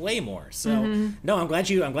Hourglass way more. So no, I'm glad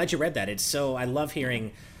you read that. I love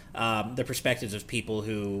hearing the perspectives of people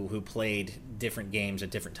who played different games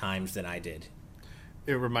at different times than I did.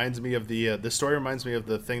 It reminds me of the story reminds me of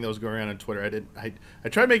the thing that was going around on Twitter. I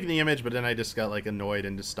tried making the image, but then I just got annoyed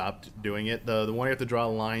and just stopped doing it. The one you have to draw a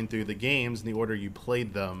line through the games in the order you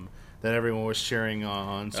played them, that everyone was sharing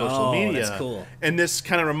on social media. That's cool. And this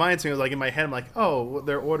kind of reminds me, in my head, I'm like, oh,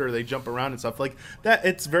 their order, they jump around and stuff like that.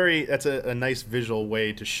 That's a nice visual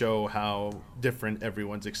way to show how different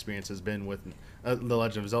everyone's experience has been with the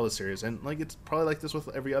Legend of Zelda series. And it's probably like this with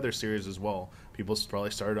every other series as well. People probably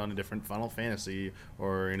started on a different Final Fantasy,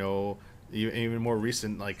 or even more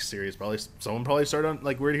recent series. Someone probably started on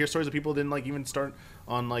weird to hear stories of people didn't even start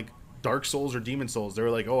on Dark Souls or Demon Souls. They were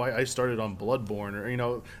like, oh, I started on Bloodborne,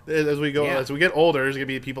 or as we go, as we get older, there's gonna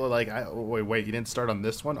be people that wait, you didn't start on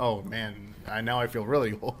this one? Oh man, now I feel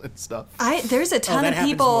really old and stuff. There's a ton of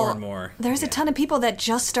people. More and more. There's a ton of people that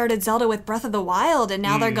just started Zelda with Breath of the Wild, and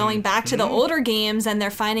now they're going back to the older games and they're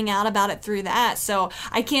finding out about it through that. So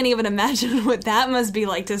I can't even imagine what that must be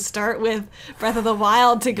like to start with Breath of the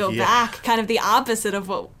Wild to go back, kind of the opposite of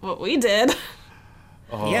what we did.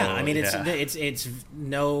 Oh, yeah, I mean, it's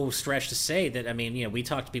no stretch to say that, we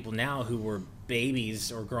talk to people now who were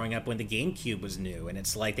babies or growing up when the GameCube was new, and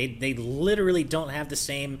it's like they literally don't have the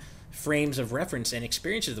same frames of reference and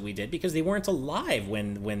experiences that we did because they weren't alive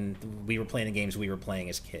when we were playing the games we were playing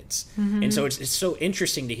as kids. Mm-hmm. And so it's so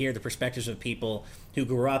interesting to hear the perspectives of people who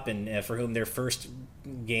grew up and for whom their first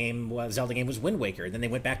Zelda game was Wind Waker. Then they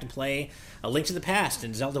went back to play A Link to the Past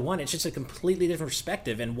and Zelda 1. It's just a completely different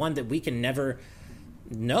perspective, and one that we can never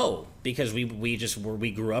know because we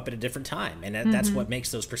grew up at a different time, and that's what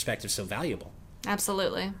makes those perspectives so valuable.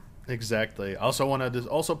 Absolutely. Exactly. I also want to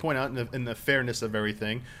also point out in the fairness of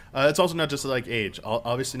everything, it's also not just age.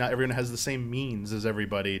 Obviously, not everyone has the same means as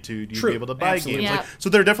everybody to be able to buy games. Yep. So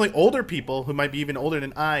there are definitely older people who might be even older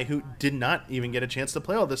than I who did not even get a chance to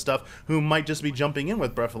play all this stuff, who might just be jumping in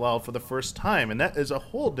with Breath of the Wild for the first time, and that is a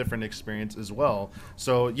whole different experience as well.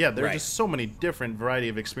 So there are just so many different variety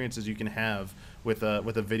of experiences you can have with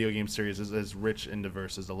a video game series as rich and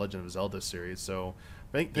diverse as the Legend of Zelda series. So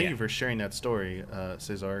thank you for sharing that story,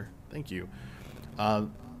 Cesar. Thank you.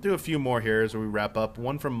 Do a few more here as we wrap up.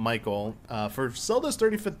 One from Michael. For Zelda's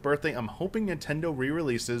 35th birthday, I'm hoping Nintendo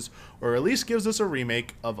re-releases or at least gives us a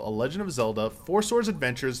remake of A Legend of Zelda, Four Swords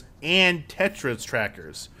Adventures, and Tetris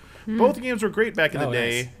Trackers. Both games were great back in the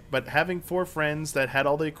day, but having four friends that had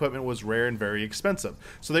all the equipment was rare and very expensive.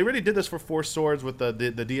 So they really did this for Four Swords with the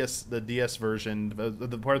DS version,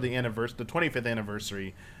 the part of the 25th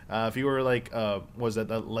anniversary. If you were was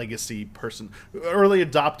it a legacy person, early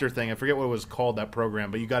adopter thing? I forget what it was called, that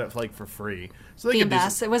program, but you got it for free. So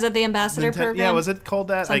was it the ambassador program? Yeah, was it called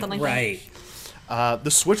that? Something like right. that.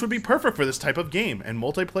 The Switch would be perfect for this type of game, and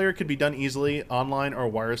multiplayer could be done easily, online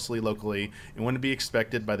or wirelessly locally, and wouldn't be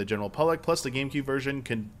expected by the general public. Plus, the GameCube version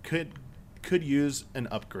could use an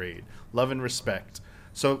upgrade. Love and respect.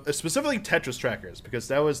 So, specifically Tetris Trackers, because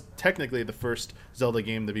that was technically the first Zelda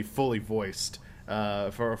game to be fully voiced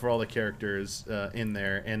for all the characters in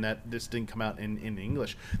there, and that this didn't come out in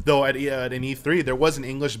English. Though at an E3, there was an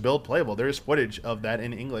English build playable. There is footage of that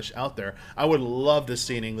in English out there. I would love to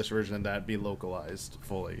see an English version of that be localized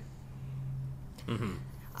fully. Mm-hmm.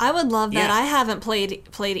 I would love that. Yeah. I haven't played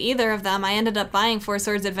either of them. I ended up buying Four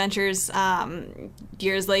Swords Adventures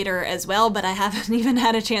years later as well, but I haven't even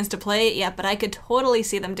had a chance to play it yet. But I could totally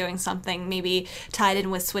see them doing something maybe tied in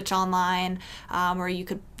with Switch Online, where you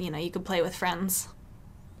could play with friends.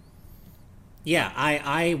 Yeah,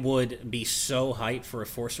 I would be so hyped for a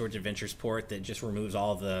Four Swords Adventures port that just removes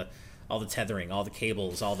all the tethering, all the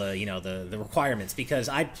cables, all the the requirements, because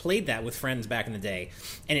I played that with friends back in the day,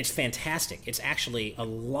 and it's fantastic. It's actually a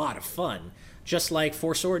lot of fun, just like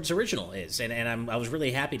Four Swords Original is, and I was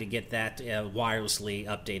really happy to get that wirelessly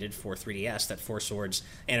updated for 3DS, that Four Swords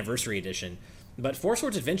Anniversary Edition. But Four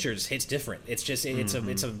Swords Adventures hits different. It's just it's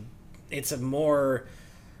a more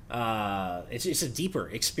it's a deeper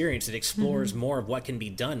experience that explores more of what can be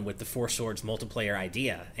done with the Four Swords multiplayer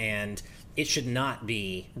idea, and it should not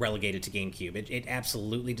be relegated to GameCube. It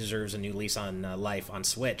absolutely deserves a new lease on life on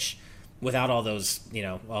Switch, without all those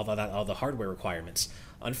all the hardware requirements.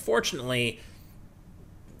 Unfortunately,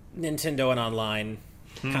 Nintendo and online,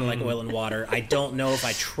 kind of like oil and water. I don't know if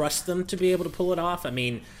I trust them to be able to pull it off. I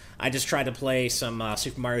mean, I just tried to play some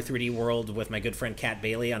Super Mario 3D World with my good friend Kat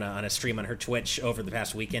Bailey on a stream on her Twitch over the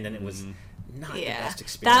past weekend, and it was not the best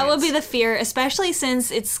experience. That would be the fear, especially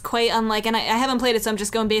since it's quite unlike, and I haven't played it, so I'm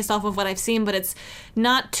just going based off of what I've seen, but it's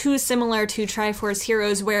not too similar to Triforce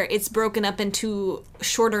Heroes, where it's broken up into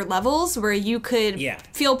shorter levels, where you could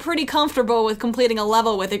feel pretty comfortable with completing a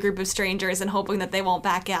level with a group of strangers and hoping that they won't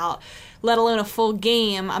back out. Let alone a full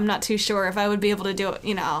game. I'm not too sure if I would be able to do it,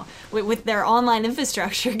 with their online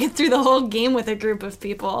infrastructure, get through the whole game with a group of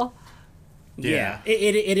people. Yeah,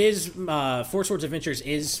 it is. Four Swords Adventures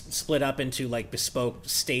is split up into like bespoke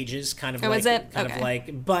stages, kind of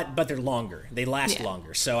but they're longer. They last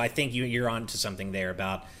longer. So I think you're onto something there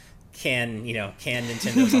about can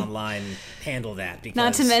Nintendo's online handle that? Because,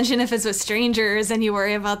 not to mention if it's with strangers and you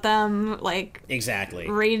worry about them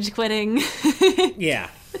rage quitting.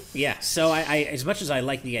 Yeah. So I as much as I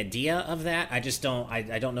like the idea of that, I just don't.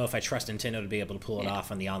 I don't know if I trust Nintendo to be able to pull it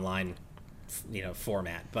off on the online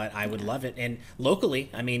format, but I would love it. And locally,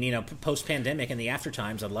 I mean, post-pandemic and the after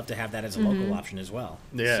times, I'd love to have that as a local option as well.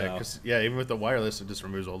 Yeah, because even with the wireless, it just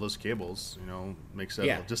removes all those cables, makes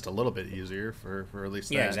it just a little bit easier for at least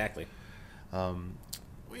that. Yeah, exactly.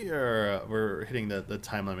 We're hitting the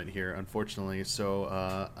time limit here, unfortunately, so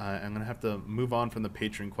I'm gonna have to move on from the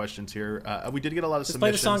Patreon questions here. We did get a lot of submissions.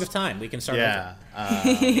 Play the Song of Time. We can start over.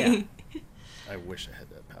 I wish I had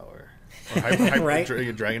that power. Or right?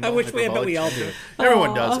 Dragon I Ball. wish we had, but we all do.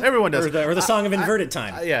 Everyone does. Everyone does. Or the Song of Inverted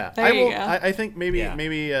Time. I think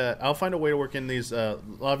maybe I'll find a way to work in these. A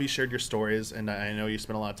lot of you shared your stories, and I know you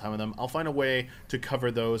spent a lot of time with them. I'll find a way to cover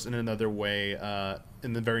those in another way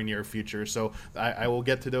in the very near future. So I will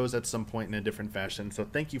get to those at some point in a different fashion. So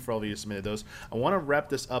thank you for all of you who submitted those. I want to wrap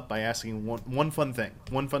this up by asking one fun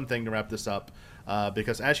thing to wrap this up.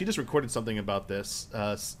 Because Ash, you just recorded something about this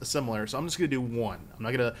similar, so I'm just going to do one. I'm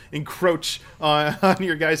not going to encroach on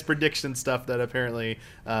your guys' prediction stuff that apparently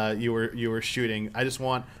you were shooting. I just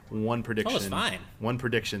want one prediction. Oh, it's fine. One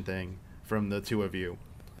prediction thing from the two of you,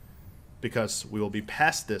 because we will be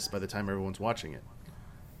past this by the time everyone's watching it.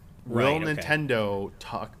 Will Nintendo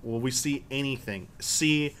talk? Will we see anything?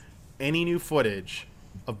 See any new footage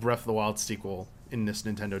of Breath of the Wild sequel in this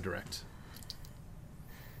Nintendo Direct?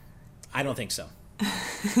 I don't think so.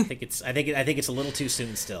 I think it's a little too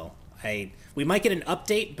soon still. We might get an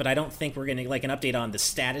update, but I don't think we're gonna like an update on the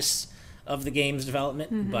status of the game's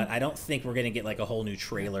development. But I don't think we're gonna get like a whole new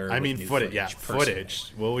trailer. I mean,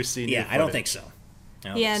 footage. Will we see? I don't think so.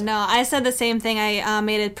 I said the same thing. I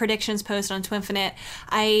made a predictions post on Twinfinite.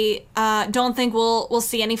 I don't think we'll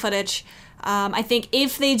see any footage. I think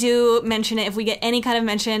if they do mention it, if we get any kind of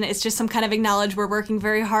mention, it's just some kind of acknowledge we're working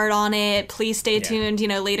very hard on it. Please stay tuned.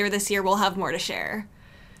 Later this year we'll have more to share.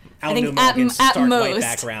 I think at most.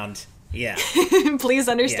 Background. Yeah. Please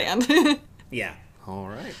understand. Yeah. All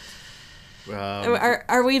right.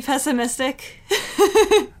 Are we pessimistic?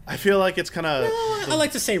 I feel like it's kind of. I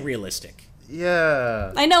like to say realistic.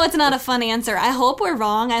 Yeah. I know it's not a fun answer. I hope we're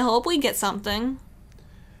wrong. I hope we get something.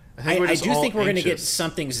 I do think we're going to get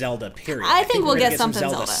something Zelda, period. I think we'll get some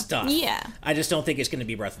something Zelda stuff. Yeah. I just don't think it's going to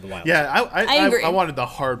be Breath of the Wild. Yeah, I agree. I wanted the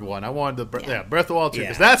hard one. I wanted the Breath of the Wild 2,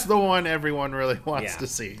 because that's the one everyone really wants to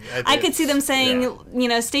see. I could see them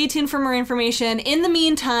saying, stay tuned for more information. In the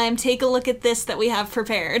meantime, take a look at this that we have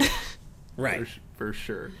prepared. Right. For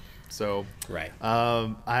sure. So right.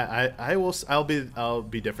 I'll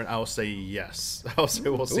be different. I'll say yes. I'll say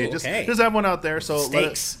we'll see. Ooh, okay. Just have one out there. So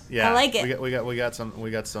stakes. I like it. We got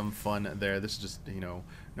some fun there. This is just no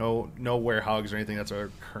werehogs or anything. That's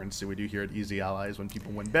our currency we do here at Easy Allies. When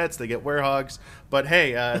people win bets, they get werehogs. But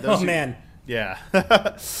hey, man. Yeah,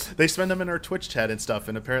 they spend them in our Twitch chat and stuff.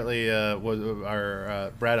 And apparently,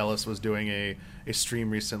 our Brad Ellis was doing a stream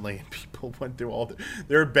recently, and people went through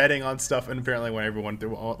they were betting on stuff, and apparently when everyone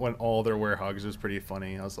went all their werehogs, it was pretty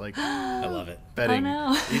funny. I was like, I love it. Betting,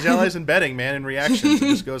 oh, no. These allies and betting, man, and reactions, it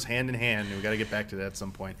just goes hand in hand. And we got to get back to that at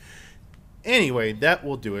some point. Anyway, that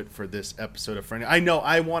will do it for this episode of Friend. I know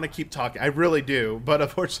I want to keep talking. I really do, but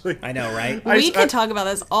unfortunately, I know, right? We could talk about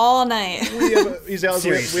this all night. we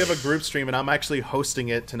have a group stream, and I'm actually hosting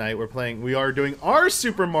it tonight. We are doing our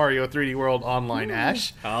Super Mario 3D World online,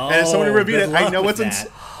 Ash. Oh, and someone who reviewed it, I know what's in.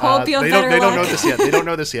 Hope you have they better don't know luck. this yet. They don't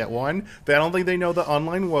know this yet. One, I don't think they know the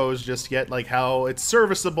online woes just yet, like how it's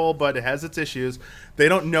serviceable, but it has its issues. They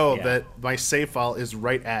don't know that my save file is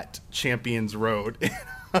right at Champions Road.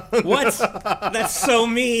 What? That's so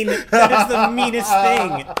mean. That is the meanest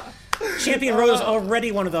thing. Champion Road is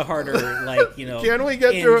already one of the harder, Can we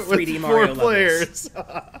get through it with 3D four Mario players?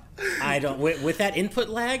 I don't. With that input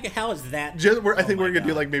lag, how is that? I think we're gonna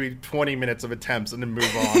do like maybe 20 minutes of attempts and then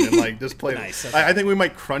move on and like just play. Nice, okay. I think we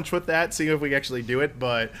might crunch with that, see if we actually do it,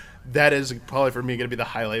 but. That is probably for me going to be the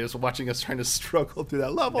highlight, is watching us trying to struggle through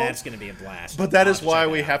that level. That's going to be a blast. But that is why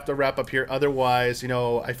we have to wrap up here. Otherwise,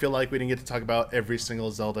 I feel like we didn't get to talk about every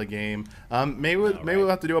single Zelda game. Maybe we'll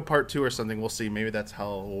have to do a part 2 or something. We'll see. Maybe that's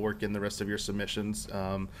how we'll work in the rest of your submissions.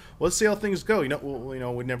 Let's see how things go.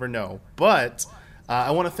 We never know. But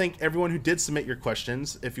I want to thank everyone who did submit your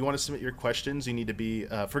questions. If you want to submit your questions, you need to be,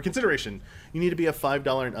 for consideration, you need to be a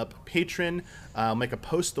 $5 and up patron. I'll make a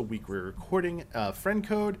post the week we're recording, friend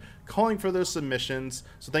code, calling for those submissions.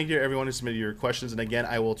 So thank you to everyone who submitted your questions. And again,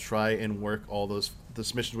 I will try and work all the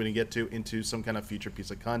submissions we didn't get to into some kind of future piece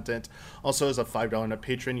of content. Also, as a $5 and up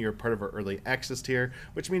patron, you're part of our early access tier,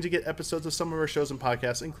 which means you get episodes of some of our shows and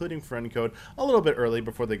podcasts, including Friend Code, a little bit early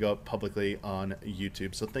before they go up publicly on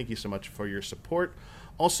YouTube. So thank you so much for your support.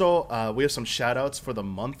 Also, we have some shout outs for the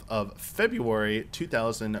month of February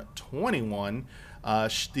 2021.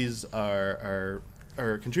 These are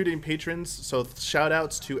contributing patrons. So shout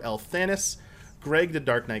outs to Elthanis, Greg the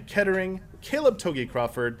Dark Knight Kettering, Caleb Togi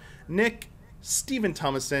Crawford, Nick, Stephen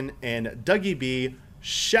Thomason, and Dougie B.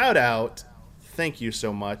 Shout out. Thank you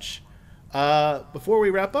so much. Before we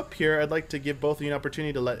wrap up here, I'd like to give both of you an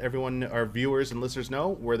opportunity to let everyone, our viewers and listeners, know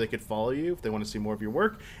where they could follow you if they want to see more of your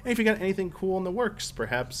work, and if you got anything cool in the works,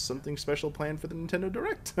 perhaps something special planned for the Nintendo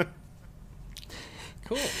Direct.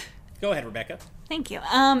 Cool. Go ahead, Rebecca. Thank you.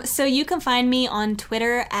 So you can find me on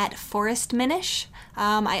Twitter at ForestMinish.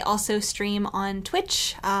 I also stream on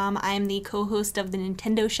Twitch. I'm the co-host of the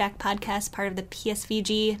Nintendo Shack podcast, part of the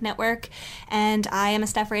PSVG network, and I am a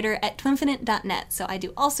staff writer at twinfinite.net, so I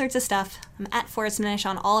do all sorts of stuff. I'm at ForestMinish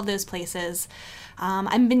on all of those places.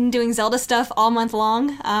 I've been doing Zelda stuff all month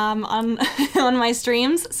long on on my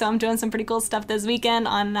streams, so I'm doing some pretty cool stuff this weekend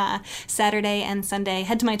on Saturday and Sunday.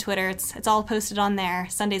 Head to my Twitter; it's all posted on there.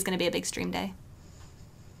 Sunday's going to be a big stream day.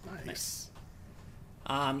 Nice.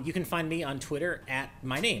 You can find me on Twitter at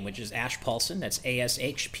my name, which is Ash Paulsen. That's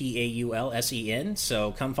ASHPAULSEN.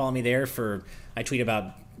 So come follow me there. I tweet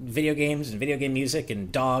about video games and video game music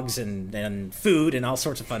and dogs and food and all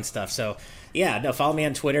sorts of fun stuff. So follow me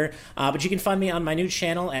on Twitter. But you can find me on my new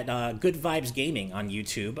channel at Good Vibes Gaming on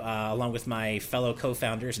YouTube, along with my fellow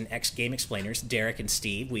co-founders and ex-game explainers, Derek and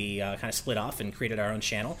Steve. We kind of split off and created our own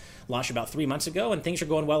channel. Launched about 3 months ago, and things are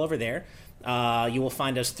going well over there. You will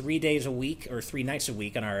find us 3 days a week or 3 nights a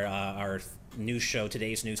week on our news show,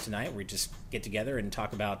 Today's News Tonight, where we just get together and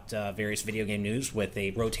talk about various video game news with a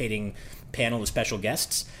rotating panel of special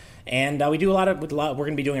guests. And we do a lot. We're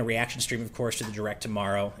going to be doing a reaction stream, of course, to the Direct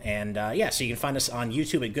tomorrow. And so you can find us on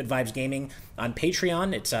YouTube at Good Vibes Gaming. On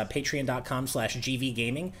Patreon, it's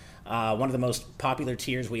patreon.com/GVGaming. One of the most popular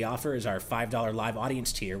tiers we offer is our $5 live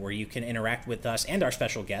audience tier, where you can interact with us and our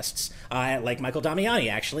special guests, like Michael Damiani,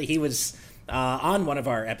 actually. He was on one of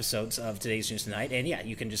our episodes of Today's News Tonight. And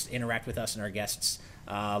you can just interact with us and our guests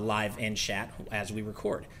live and chat as we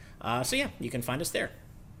record. You can find us there.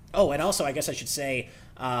 Oh, and also, I guess I should say,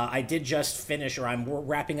 I did just finish, or I'm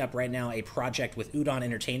wrapping up right now, a project with Udon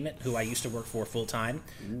Entertainment, who I used to work for full-time.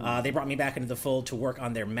 They brought me back into the fold to work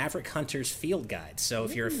on their Maverick Hunters Field Guide. So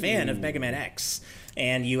if you're a fan of Mega Man X,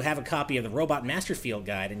 and you have a copy of the Robot Master Field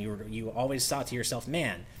Guide, and you always thought to yourself,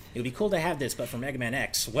 man, it would be cool to have this, but for Mega Man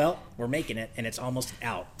X, well, we're making it, and it's almost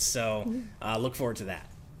out. So look forward to that.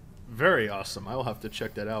 Very awesome. I will have to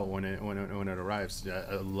check that out when it arrives.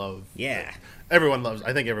 I love. Yeah. Everyone loves.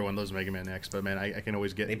 I think everyone loves Mega Man X, but man, I can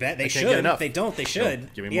always get. They should. Get enough. If they don't, they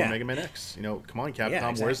should. Give me more Mega Man X. Come on, Capcom. Yeah,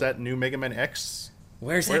 exactly. Where's that new Mega Man X?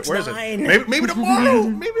 Where's X9? Where is it? Maybe tomorrow.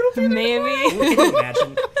 Maybe it'll be there. Maybe. Can you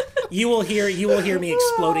imagine? You will hear me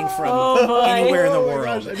exploding from anywhere in the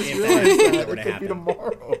world. Gosh, I just if realized that that were it to could be happen.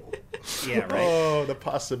 tomorrow. Yeah, right. Oh, the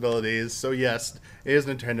possibilities. So yes, it is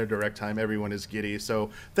Nintendo Direct time. Everyone is giddy. So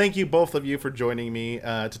thank you both of you for joining me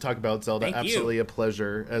to talk about Zelda. Thank you. Absolutely a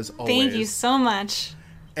pleasure as always. Thank you so much.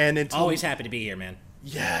 And until Always happy to be here, man.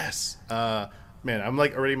 yes, man, I'm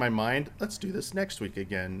like already in my mind. Let's do this next week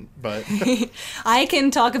again. But I can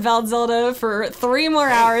talk about Zelda for 3 more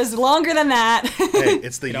hours, longer than that. hey,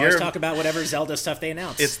 it's the You can year. always talk about whatever Zelda stuff they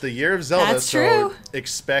announce. It's the year of Zelda, That's so true.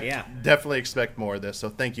 definitely expect more of this. So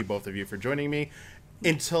thank you both of you for joining me.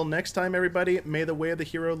 Until next time, everybody, may the way of the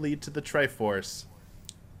hero lead to the Triforce.